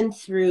just been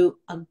through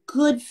a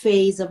good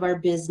phase of our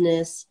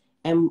business,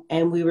 and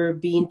we were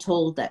being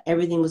told that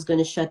everything was going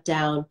to shut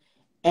down,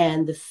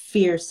 and the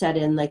fear set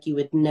in like you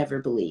would never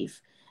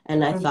believe.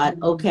 And I thought,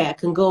 Mm-hmm. okay, I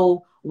can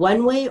go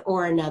one way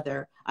or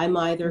another. I'm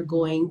either Mm-hmm.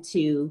 going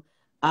to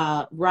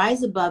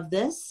rise above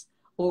this,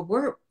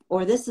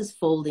 or this is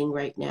folding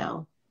right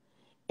now.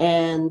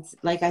 And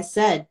like I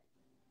said,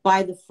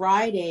 by the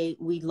Friday,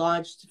 we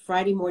launched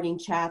Friday morning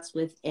chats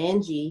with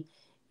Angie,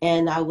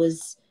 and I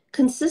was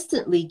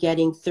consistently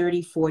getting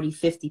 30, 40,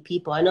 50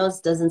 people. I know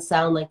this doesn't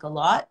sound like a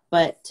lot,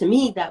 but to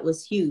me, that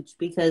was huge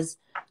because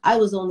I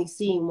was only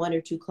seeing one or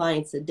two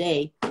clients a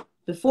day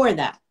before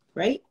that,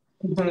 right?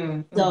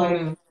 So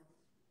Mm-hmm.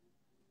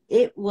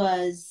 it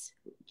was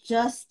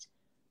just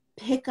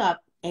pick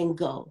up and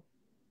go.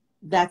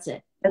 That's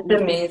it. That's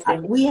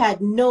amazing. We had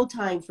no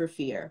time for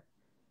fear.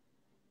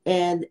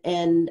 And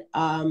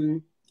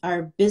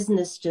our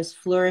business just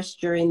flourished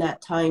during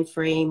that time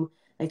frame.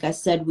 Like I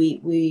said,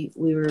 we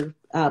were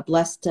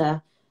blessed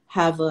to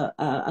have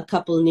a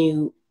couple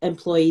new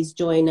employees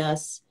join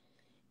us,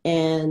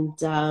 and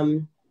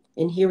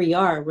here we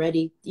are,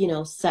 ready,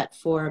 set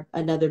for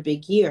another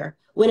big year.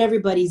 When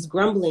everybody's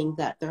grumbling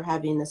that they're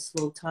having a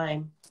slow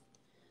time,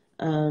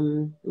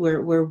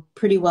 we're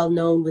pretty well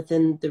known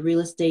within the real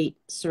estate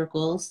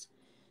circles,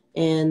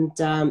 and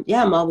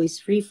yeah, I'm always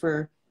free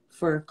for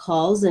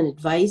calls and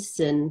advice,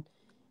 and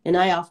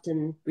I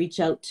often reach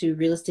out to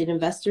real estate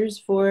investors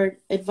for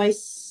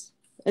advice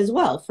as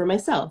well for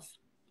myself.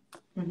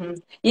 Hmm.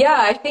 Yeah,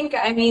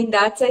 I mean,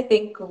 I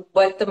think,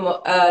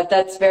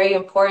 that's very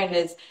important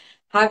is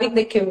having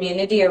the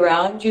community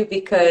around you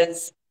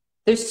because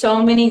there's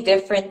so many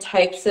different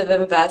types of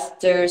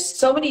investors,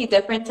 so many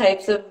different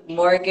types of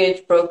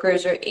mortgage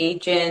brokers or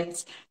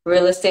agents,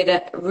 real estate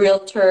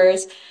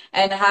realtors,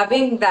 and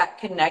having that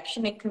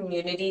connection and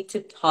community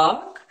to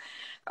talk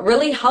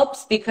really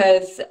helps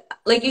because,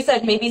 like you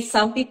said, maybe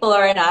some people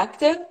are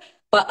inactive,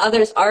 but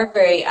others are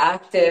very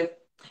active.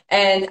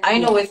 And I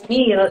know Yeah, with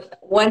me,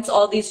 once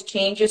all these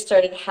changes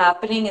started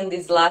happening in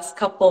these last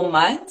couple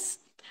months,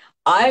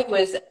 I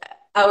was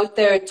out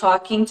there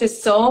talking to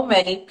so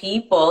many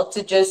people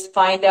to just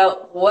find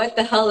out what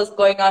the hell is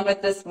going on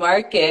with this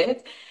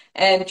market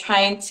and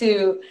trying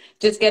to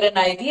just get an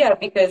idea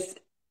because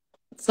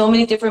so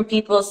many different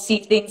people see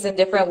things in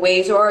different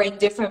ways or in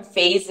different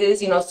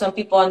phases. Some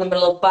people are in the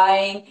middle of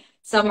buying,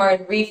 some are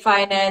in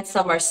refinance,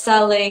 some are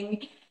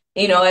selling,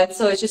 and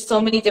so it's just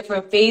so many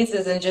different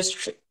phases and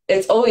just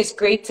it's always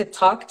great to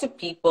talk to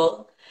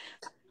people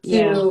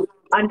yeah. to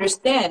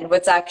understand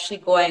what's actually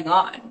going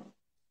on.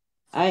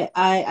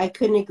 I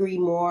couldn't agree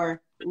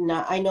more.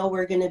 I know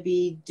we're going to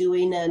be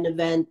doing an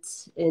event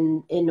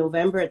in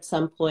November at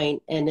some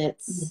point, and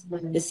it's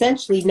Mhm.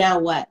 essentially now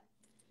what?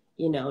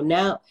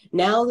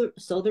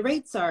 So the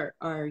rates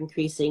are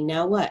increasing.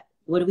 Now what?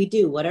 What do we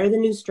do? What are the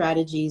new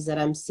strategies that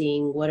I'm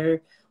seeing? What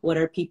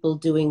are people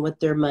doing with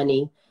their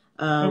money?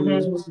 Um,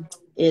 Mhm.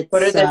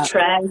 What are it's the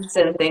trends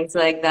and things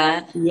like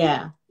that?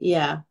 Yeah,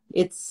 yeah.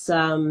 It's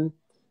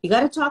you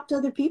got to talk to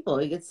other people.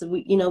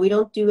 We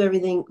don't do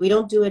everything. We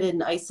don't do it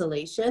in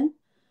isolation.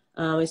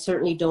 I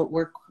certainly don't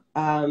work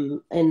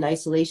in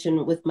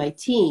isolation with my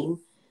team. Hmm.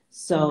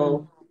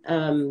 So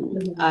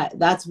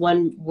that's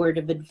one word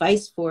of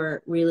advice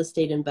for real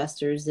estate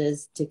investors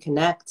is to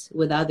connect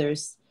with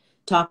others,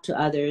 talk to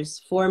others,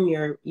 form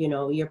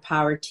your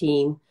power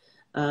team.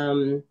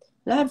 I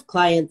have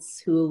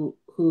clients who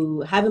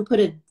haven't put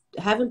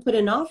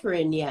an offer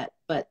in yet,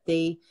 but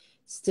they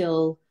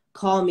still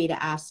call me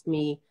to ask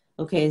me,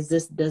 okay,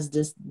 does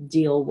this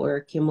deal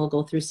work? And we'll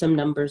go through some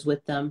numbers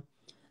with them.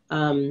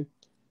 Um,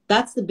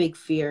 that's the big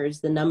fear is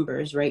the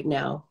numbers right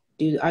now.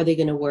 Are they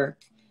going to work?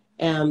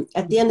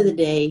 At the end of the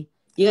day,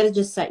 you got to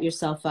just set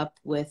yourself up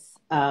with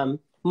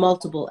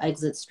multiple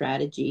exit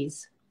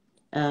strategies,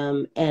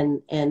 and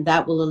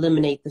that will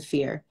eliminate the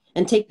fear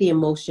and take the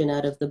emotion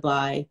out of the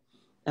buy.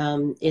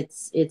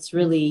 It's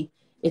really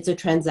it's a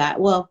transact.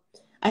 Well,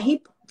 I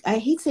hate I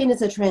hate saying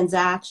it's a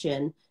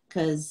transaction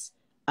because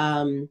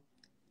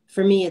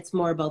for me it's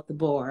more about the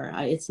bore.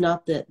 It's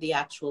not the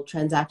actual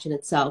transaction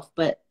itself,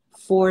 but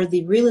for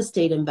the real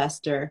estate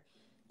investor,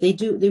 they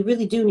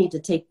really do need to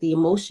take the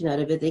emotion out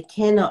of it. They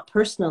cannot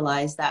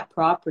personalize that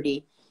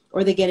property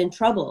or they get in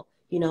trouble.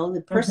 You know, they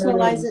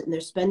personalize Mm-hmm. it and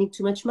they're spending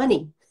too much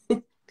money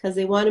because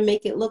they want to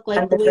make it look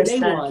like the way they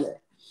 100%. want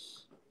it,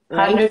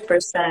 right?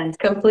 100%.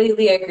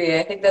 Completely agree.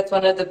 I think that's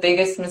one of the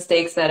biggest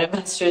mistakes that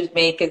investors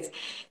make is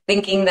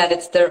thinking that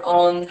it's their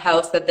own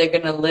house that they're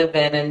going to live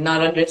in and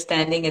not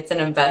understanding it's an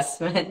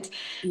investment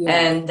Yeah.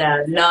 and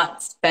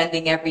not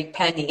spending every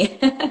penny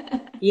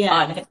Yeah.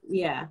 on it.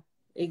 Yeah.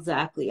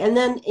 Exactly. And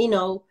then, you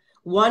know,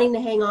 wanting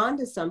to hang on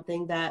to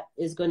something that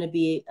is going to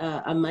be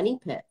a money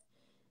pit.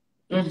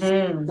 You just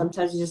Hmm.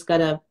 sometimes you just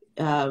gotta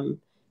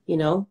you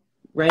know,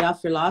 write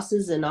off your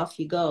losses and off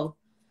you go.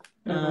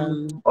 Mm.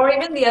 Um, Or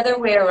even the other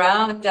way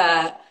around,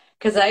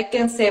 because I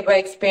can say by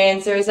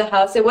experience, there was a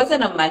house, it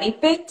wasn't a money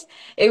pit.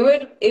 It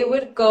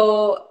would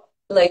go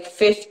like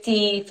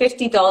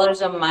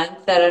 $50 a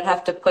month that I'd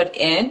have to put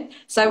in.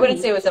 So I wouldn't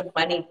mhm, say it was a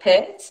money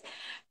pit,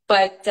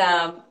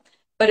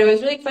 but it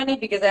was really funny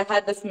because I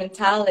had this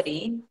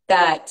mentality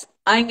that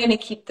I'm gonna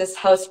keep this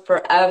house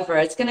forever.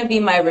 It's gonna be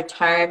my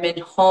retirement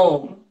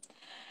home.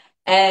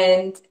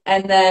 And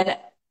then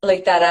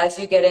like that as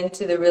you get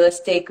into the real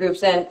estate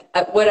groups and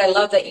what I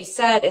love that you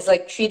said is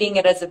like treating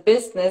it as a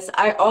business.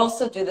 I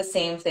also do the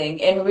same thing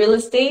in real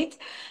estate.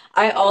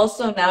 I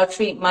also now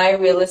treat my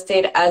real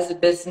estate as a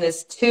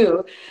business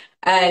too.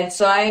 And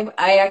so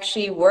I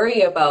actually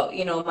worry about,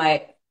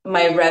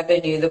 my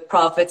revenue, the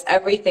profits,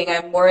 everything.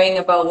 I'm worrying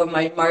about what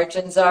my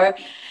margins are.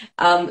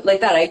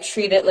 Like that. I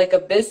treat it like a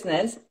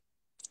business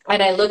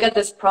and I look at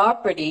this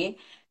property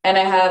and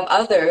I have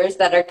others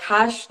that are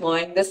cash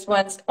flowing. This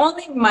one's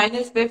only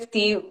minus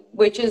 50,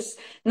 which is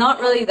not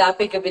really that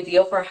big of a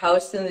deal for a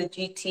house in the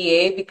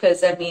GTA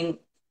because I mean,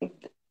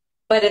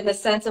 but in the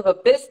sense of a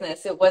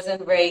business, it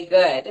wasn't very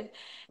good.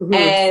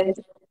 mhm, And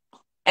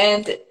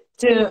and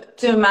to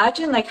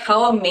imagine like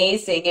how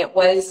amazing it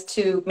was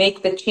to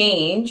make the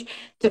change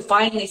to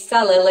finally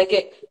sell it, like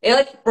it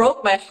like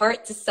broke my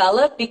heart to sell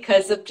it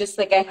because of just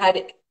like I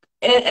had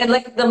and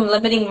like the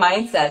limiting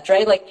mindset,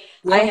 right? Like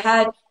I yep,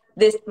 had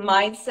this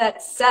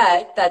mindset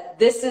set that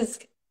this is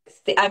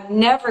I'm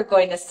never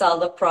going to sell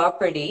the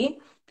property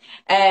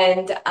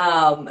and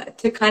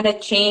to kind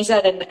of change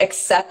that and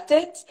accept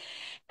it.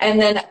 And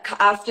then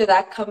after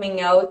that, coming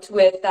out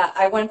with that,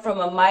 I went from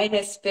a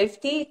minus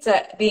 50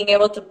 to being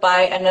able to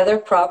buy another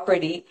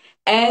property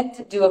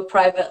and do a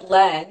private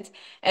land.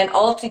 And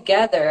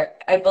altogether,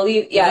 I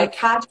believe, yeah, I yep,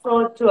 cash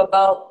flowed to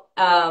about,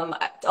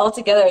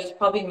 altogether, I was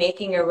probably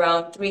making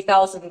around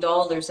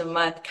 $3,000 a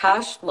month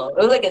cash flow. It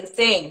was like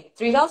insane.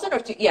 3,000 or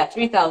two? Yeah,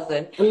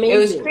 3,000. It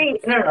was amazing. crazy.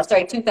 No, no, no,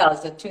 sorry,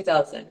 2,000,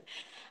 2,000.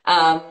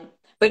 Um,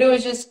 but it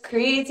was just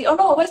crazy. Oh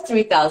no, it was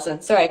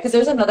 3,000. Sorry, because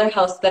there's another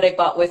house that I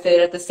bought with it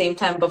at the same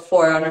time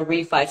before on a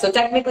refi. So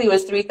technically it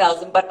was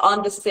 3,000, but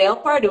on the sale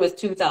part it was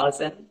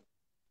 2,000.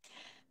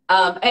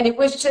 And it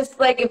was just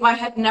like if I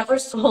had never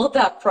sold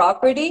that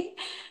property,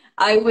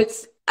 I would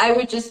I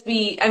would just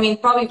be, I mean,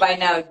 probably by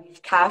now it'd be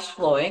cash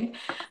flowing,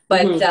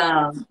 Hmm.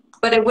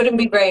 but it wouldn't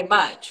be very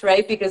much,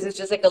 right? Because it's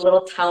just like a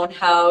little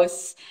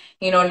townhouse.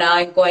 Now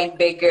I'm going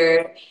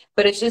bigger,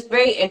 but it's just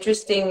very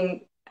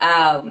interesting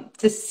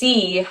to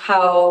see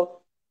how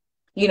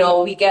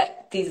we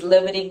get these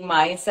limiting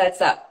mindsets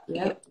that,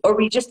 Yep. or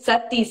we just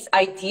set these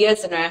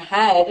ideas in our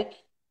head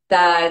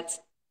that,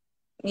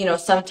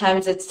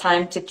 sometimes it's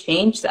time to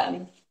change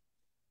them.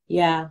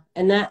 Yeah,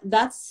 and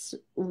that's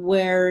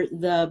where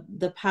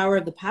the power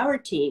of the power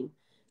team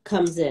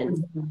comes in,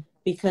 Mhm.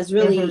 because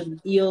really Mhm.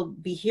 you'll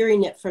be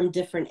hearing it from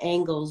different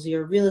angles.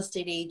 Your real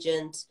estate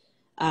agent,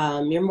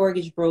 your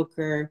mortgage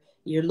broker,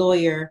 your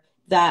lawyer,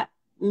 that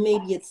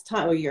maybe it's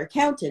time, or your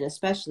accountant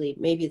especially,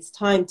 maybe it's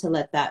time to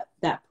let that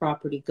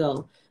property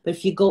go. But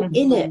if you go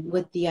in it Mhm.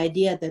 with the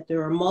idea that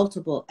there are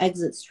multiple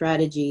exit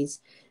strategies,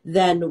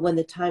 then when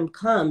the time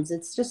comes,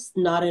 it's just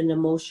not an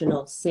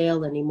emotional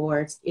sale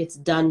anymore. It's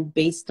done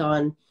based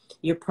on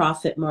your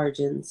profit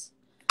margins.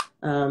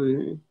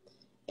 Um,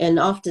 and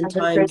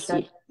oftentimes,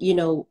 100%.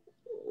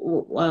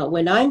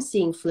 when I'm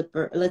seeing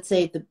flipper, let's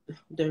say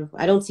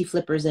I don't see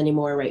flippers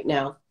anymore right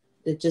now.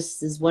 It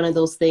just is one of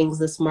those things.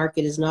 This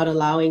market is not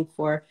allowing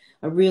for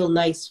a real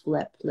nice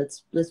flip.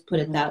 Let's put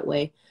it Mhm. that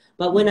way.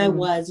 But when I Mhm.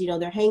 was,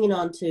 they're hanging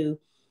on to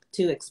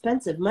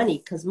expensive money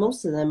because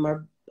most of them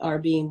are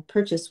being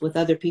purchased with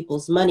other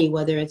people's money,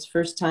 whether it's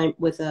first time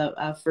with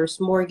a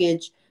first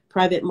mortgage,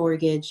 private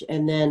mortgage,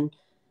 and then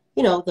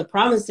the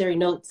promissory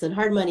notes and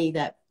hard money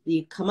that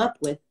you come up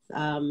with,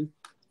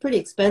 pretty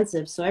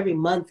expensive. So every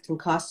month can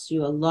cost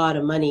you a lot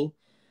of money.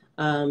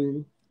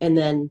 And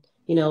then,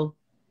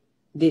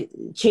 the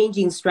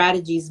changing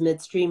strategies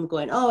midstream,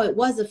 going, oh, it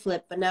was a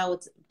flip, but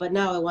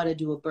now I want to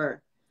do a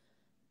burr.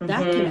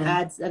 That can Mhm.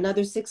 add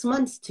another 6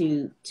 months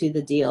to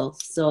the deal.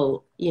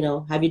 So,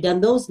 have you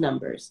done those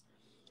numbers?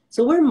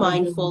 So we're Mhm.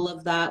 mindful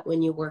of that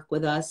when you work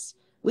with us.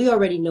 We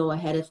already know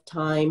ahead of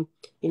time.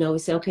 We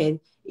say, okay,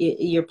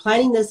 you're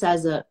planning this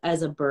as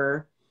a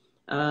burr,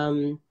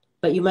 um,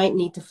 but you might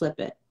need to flip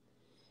it,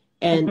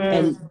 and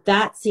Mhm.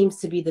 that seems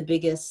to be the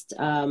biggest,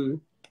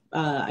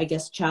 I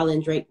guess,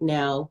 challenge right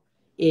now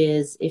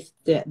is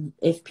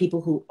if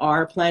people who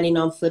are planning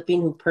on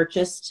flipping, who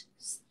purchased,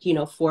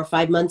 4 or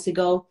 5 months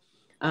ago,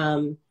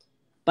 um,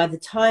 by the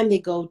time they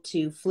go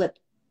to flip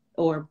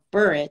or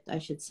burr it, I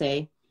should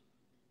say,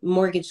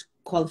 mortgage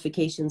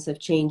qualifications have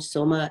changed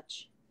so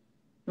much.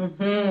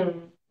 Mm-hmm.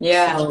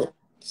 Yeah.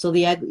 So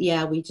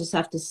yeah, we just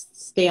have to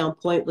stay on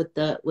point with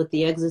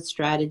the exit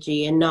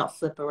strategy and not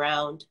flip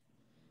around.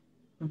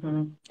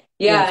 Mm-hmm.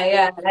 Yeah,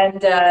 Yeah,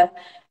 yeah.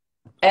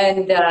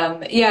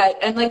 Yeah,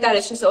 and like that,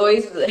 it's just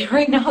always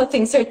right now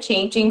things are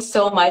changing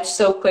so much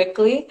so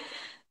quickly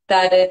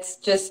that it's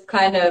just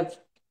kind of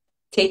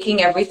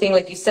taking everything,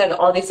 like you said,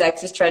 all these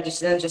exit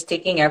strategies and just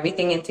taking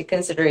everything into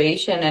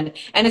consideration.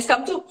 And it's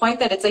come to a point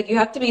that it's like you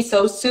have to be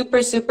so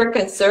super, super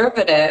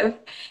conservative,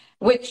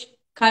 which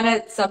kind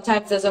of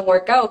sometimes doesn't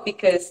work out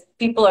because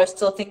people are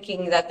still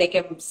thinking that they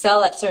can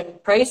sell at certain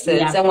prices.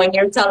 yeah, And when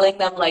you're telling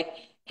them like,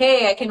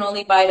 hey, I can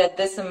only buy it at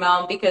this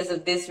amount because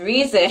of these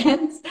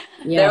reasons,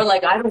 they're yeah,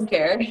 like, I don't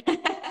care.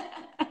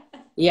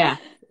 yeah,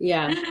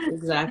 yeah,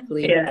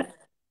 exactly. Yeah.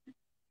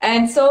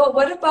 And so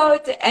what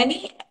about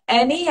any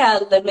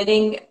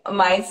limiting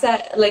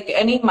mindset, like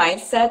any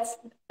mindset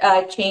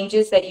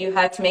changes that you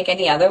had to make,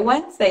 any other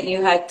ones that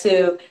you had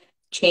to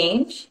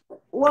change?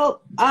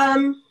 Well,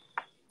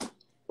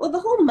 well, the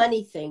whole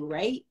money thing,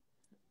 right?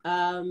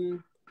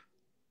 Um,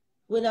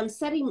 when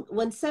setting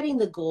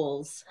the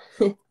goals,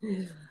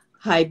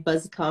 hi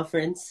Buzz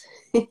Conference,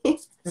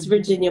 it's Mhm.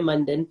 Virginia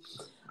Munden.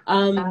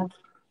 Um, Uh,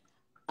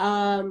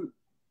 um,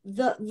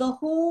 the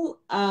whole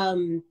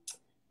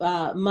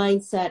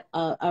mindset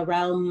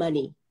around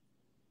money,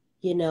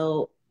 you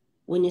know,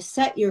 when you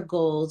set your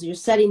goals, you're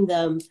setting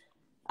them,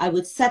 I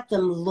would set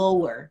them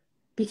lower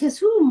because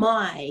who am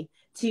I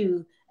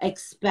to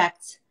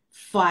expect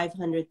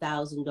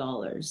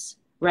 $500,000,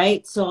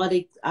 right? So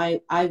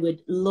I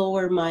would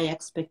lower my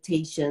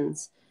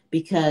expectations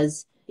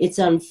because it's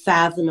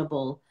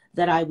unfathomable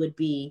that I would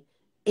be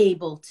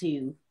able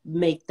to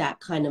make that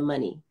kind of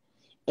money.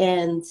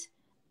 And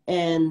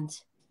and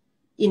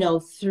you know,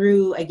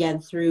 through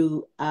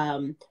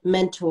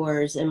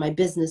mentors and my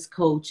business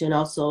coach, and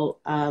also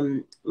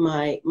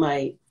my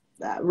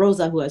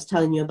Rosa, who I was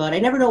telling you about. I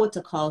never know what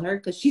to call her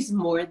because she's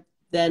more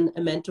than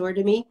a mentor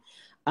to me.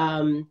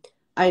 Um,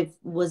 I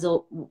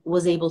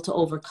was able to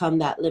overcome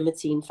that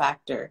limiting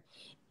factor.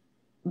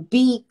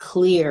 Be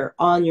clear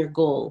on your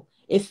goal.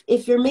 If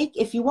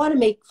you want to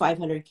make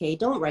 500K,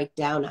 don't write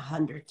down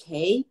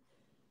 100K.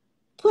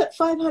 Put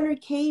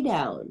 500K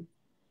down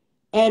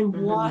and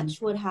mhm.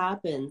 watch what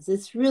happens.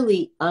 It's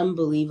really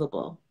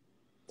unbelievable.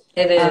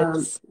 It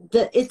Um, is.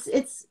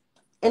 it's,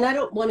 and I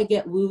don't want to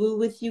get woo woo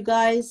with you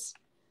guys,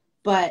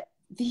 but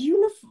the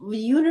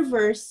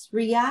universe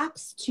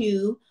reacts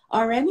to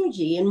our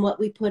energy and what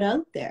we put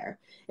out there.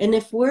 And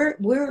if we're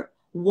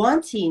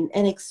wanting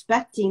and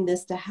expecting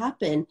this to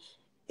happen,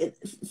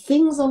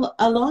 things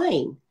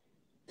align.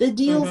 The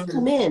deals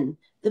come Hmm. in,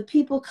 the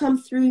people come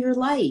through your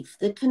life,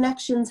 the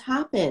connections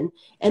happen,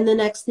 and the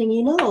next thing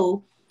you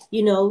know,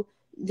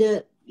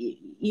 the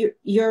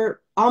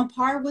you're on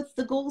par with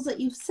the goals that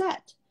you've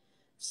set.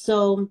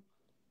 So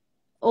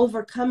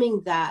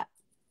overcoming that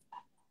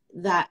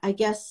I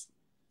guess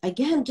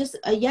again just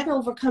yet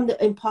overcome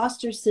the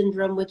imposter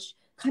syndrome, which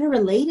kind of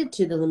related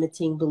to the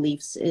limiting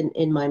beliefs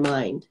in my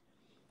mind.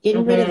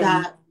 Getting rid of Hmm.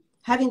 that,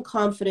 having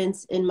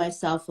confidence in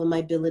myself and my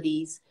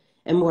abilities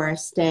and where I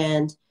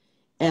stand.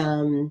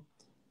 Um,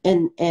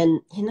 and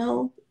you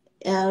know,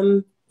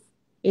 um,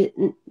 it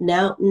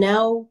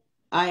now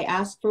I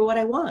ask for what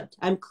I want.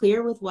 I'm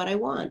clear with what I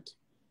want.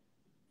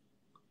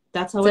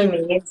 That's how It's I,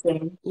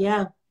 amazing.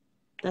 yeah,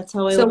 that's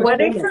how I So what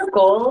are overcame it. your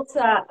goals?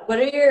 What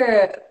are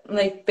your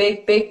like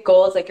big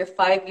goals, like your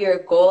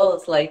 5-year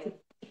goals? Like,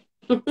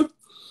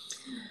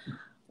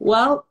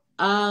 Well,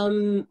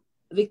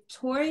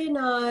 Victoria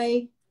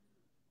and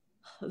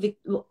Vic,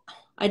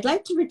 I'd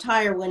like to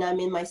retire when I'm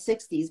in my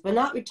 60s, but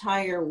not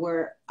retire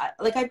where,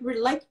 like, I'd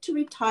like to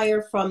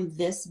retire from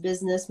this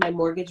business, my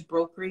mortgage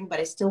brokering, but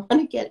I still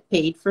want to get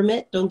paid from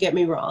it. Don't get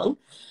me wrong.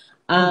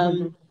 Um,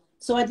 mhm.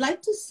 so I'd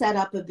like to set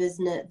up the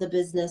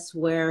business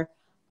where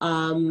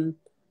um,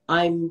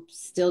 I'm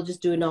still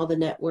just doing all the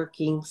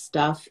networking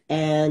stuff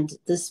and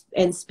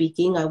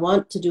speaking. I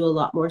want to do a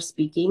lot more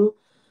speaking.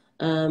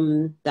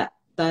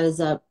 That is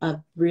a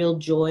real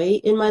joy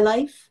in my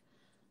life.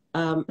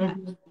 Um,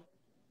 Mhm.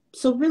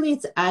 so really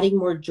it's adding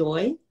more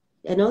joy.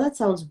 I know that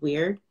sounds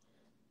weird.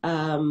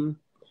 Um,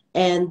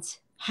 and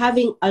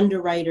having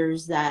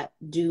underwriters that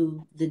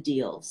do the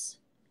deals,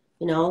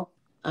 you know,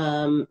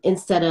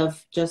 instead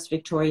of just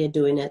Victoria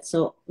doing it.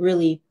 So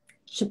really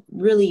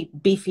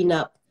beefing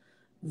up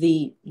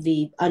the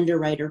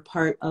underwriter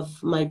part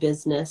of my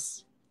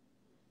business.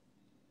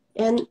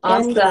 And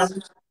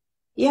Awesome.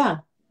 yeah,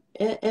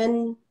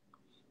 and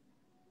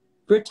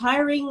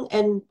retiring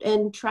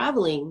and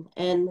traveling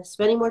and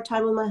spending more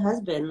time with my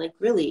husband, like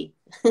really.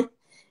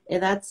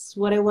 And that's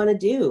what I want to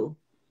do.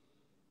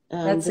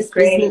 That's a This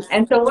great. business,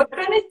 And so what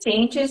kind of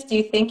changes do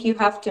you think you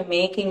have to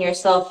make in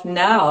yourself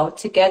now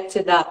to get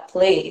to that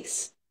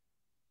place?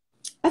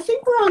 I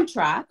think we're on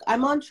track.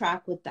 I'm on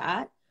track with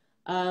that.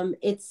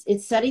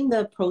 It's setting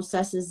the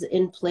processes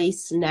in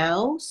place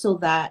now so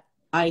that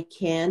I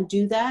can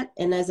do that.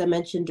 And as I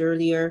mentioned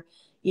earlier,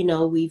 you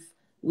know,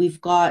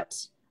 we've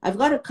got I've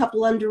got a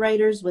couple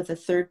underwriters with a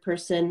third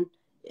person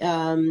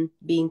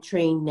being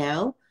trained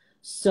now.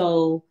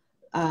 So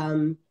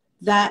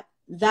that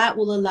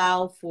will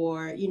allow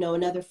for, you know,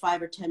 another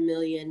 5 or 10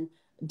 million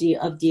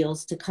of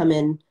deals to come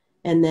in,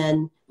 and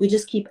then we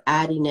just keep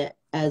adding it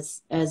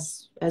as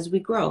we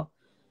grow.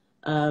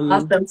 Um,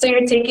 Awesome. So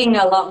you're taking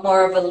a lot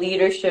more of a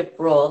leadership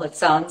role, it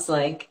sounds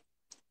like.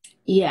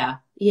 Yeah,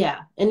 yeah.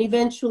 And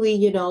eventually,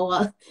 you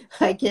know,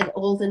 I get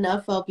old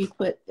enough, I'll be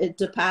put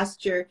into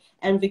pasture,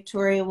 and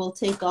Victoria will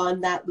take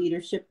on that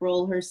leadership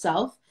role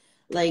herself.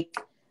 Like,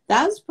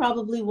 that was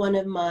probably one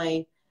of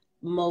my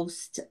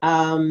most,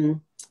 oh,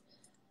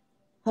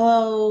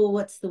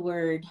 what's the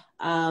word?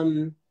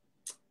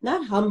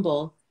 Not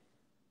humble,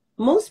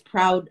 most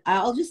proud.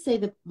 I'll just say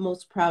the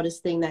most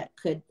proudest thing that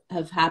could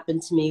have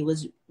happened to me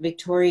was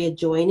Victoria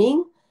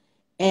joining,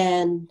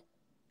 and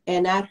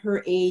at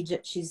her age,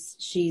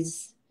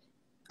 she's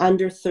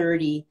under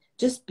 30,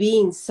 just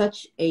being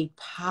such a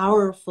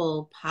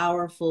powerful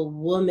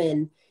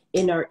woman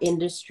in our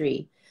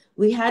industry.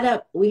 We had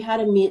a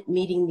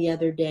meeting the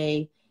other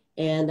day,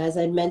 and as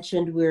I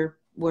mentioned, we're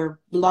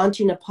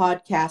launching a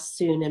podcast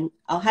soon, and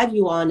I'll have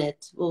you on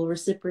it. We'll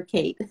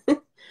reciprocate. uh,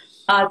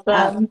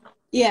 Awesome.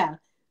 yeah.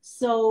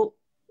 So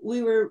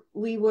we were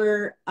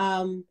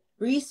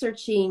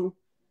researching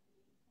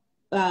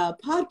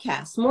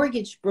podcasts,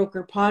 mortgage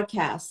broker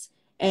podcasts,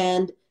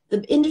 and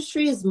the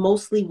industry is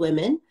mostly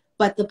women,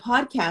 but the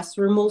podcasts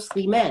were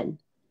mostly men.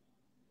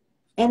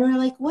 And we're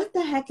like, what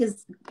the heck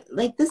is,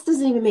 like, this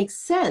doesn't even make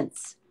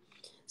sense.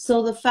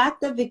 So the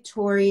fact that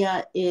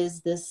Victoria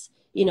is this,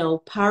 you know,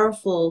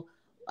 powerful,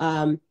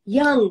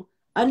 young,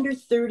 under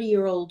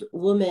 30-year-old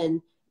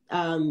woman,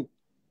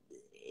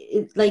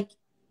 like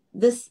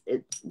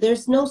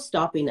there's no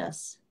stopping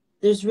us.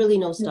 There's really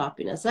no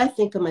stopping us. I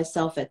think of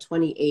myself at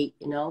 28,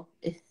 you know,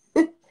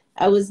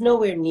 I was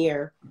nowhere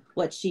near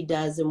what she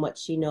does and what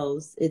she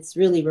knows. It's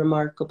really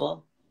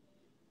remarkable.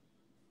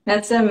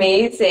 That's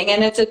amazing.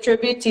 And it's a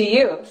tribute to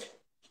you.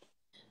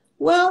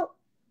 Well,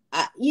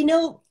 you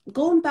know,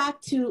 going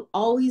back to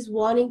always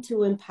wanting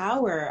to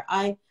empower,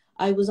 I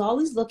was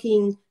always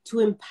looking to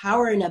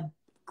empower in a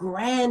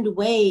grand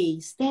way,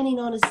 standing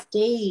on a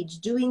stage,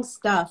 doing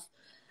stuff.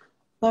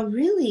 But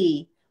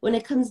really, when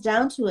it comes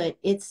down to it,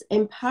 it's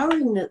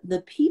empowering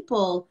the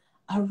people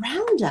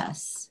around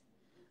us.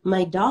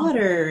 My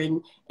daughter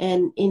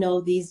and you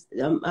know these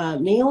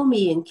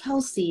Naomi and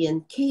Kelsey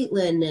and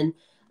Caitlin and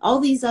all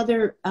these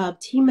other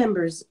team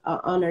members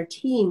on our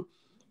team.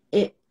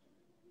 It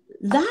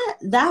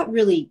that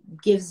really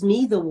gives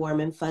me the warm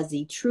and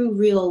fuzzy, true,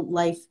 real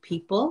life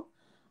people.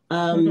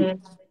 Um, Hmm.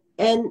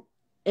 and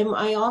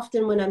I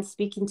often, when I'm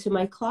speaking to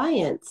my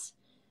clients,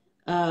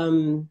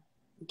 um,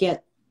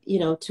 get, you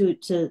know,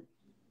 to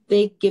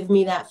they give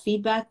me that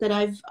feedback that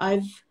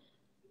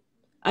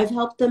I've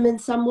helped them in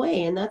some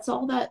way, and that's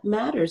all that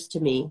matters to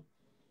me.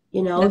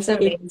 You know, That's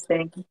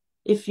amazing.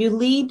 if you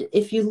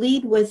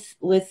lead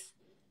with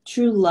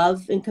true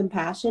love and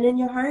compassion in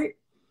your heart,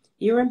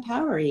 you're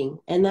empowering,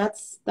 and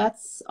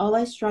that's all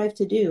I strive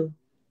to do.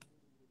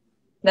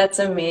 That's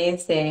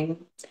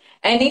amazing.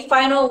 Any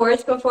final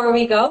words before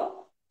we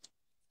go?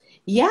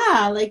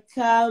 Yeah, like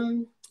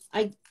I'm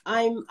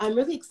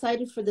really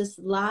excited for this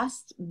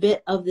last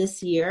bit of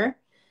this year.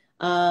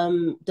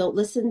 Don't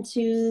listen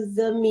to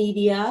the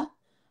media.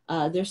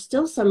 There's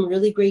still some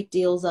really great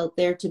deals out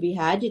there to be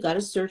had. You got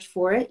to search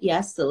for it.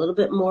 Yes, a little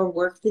bit more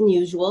work than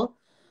usual,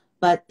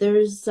 but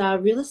there's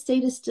real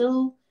estate is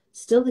still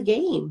the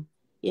game.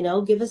 You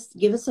know, give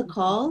us a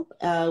call.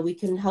 We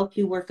can help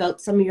you work out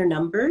some of your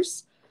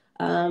numbers.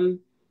 Um,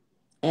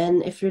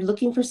 and if you're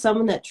looking for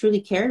someone that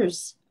truly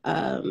cares,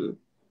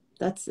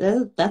 that's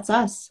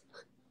us.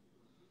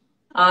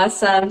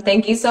 Awesome.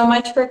 Thank you so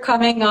much for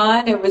coming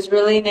on. It was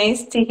really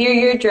nice to hear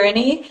your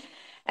journey.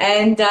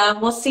 And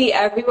we'll see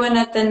everyone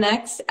at the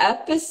next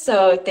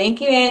episode. Thank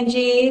you,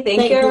 Angie. Thank you,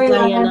 Thank you,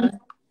 everyone. Diana.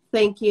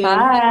 Thank you.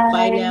 Bye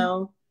Bye.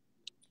 now.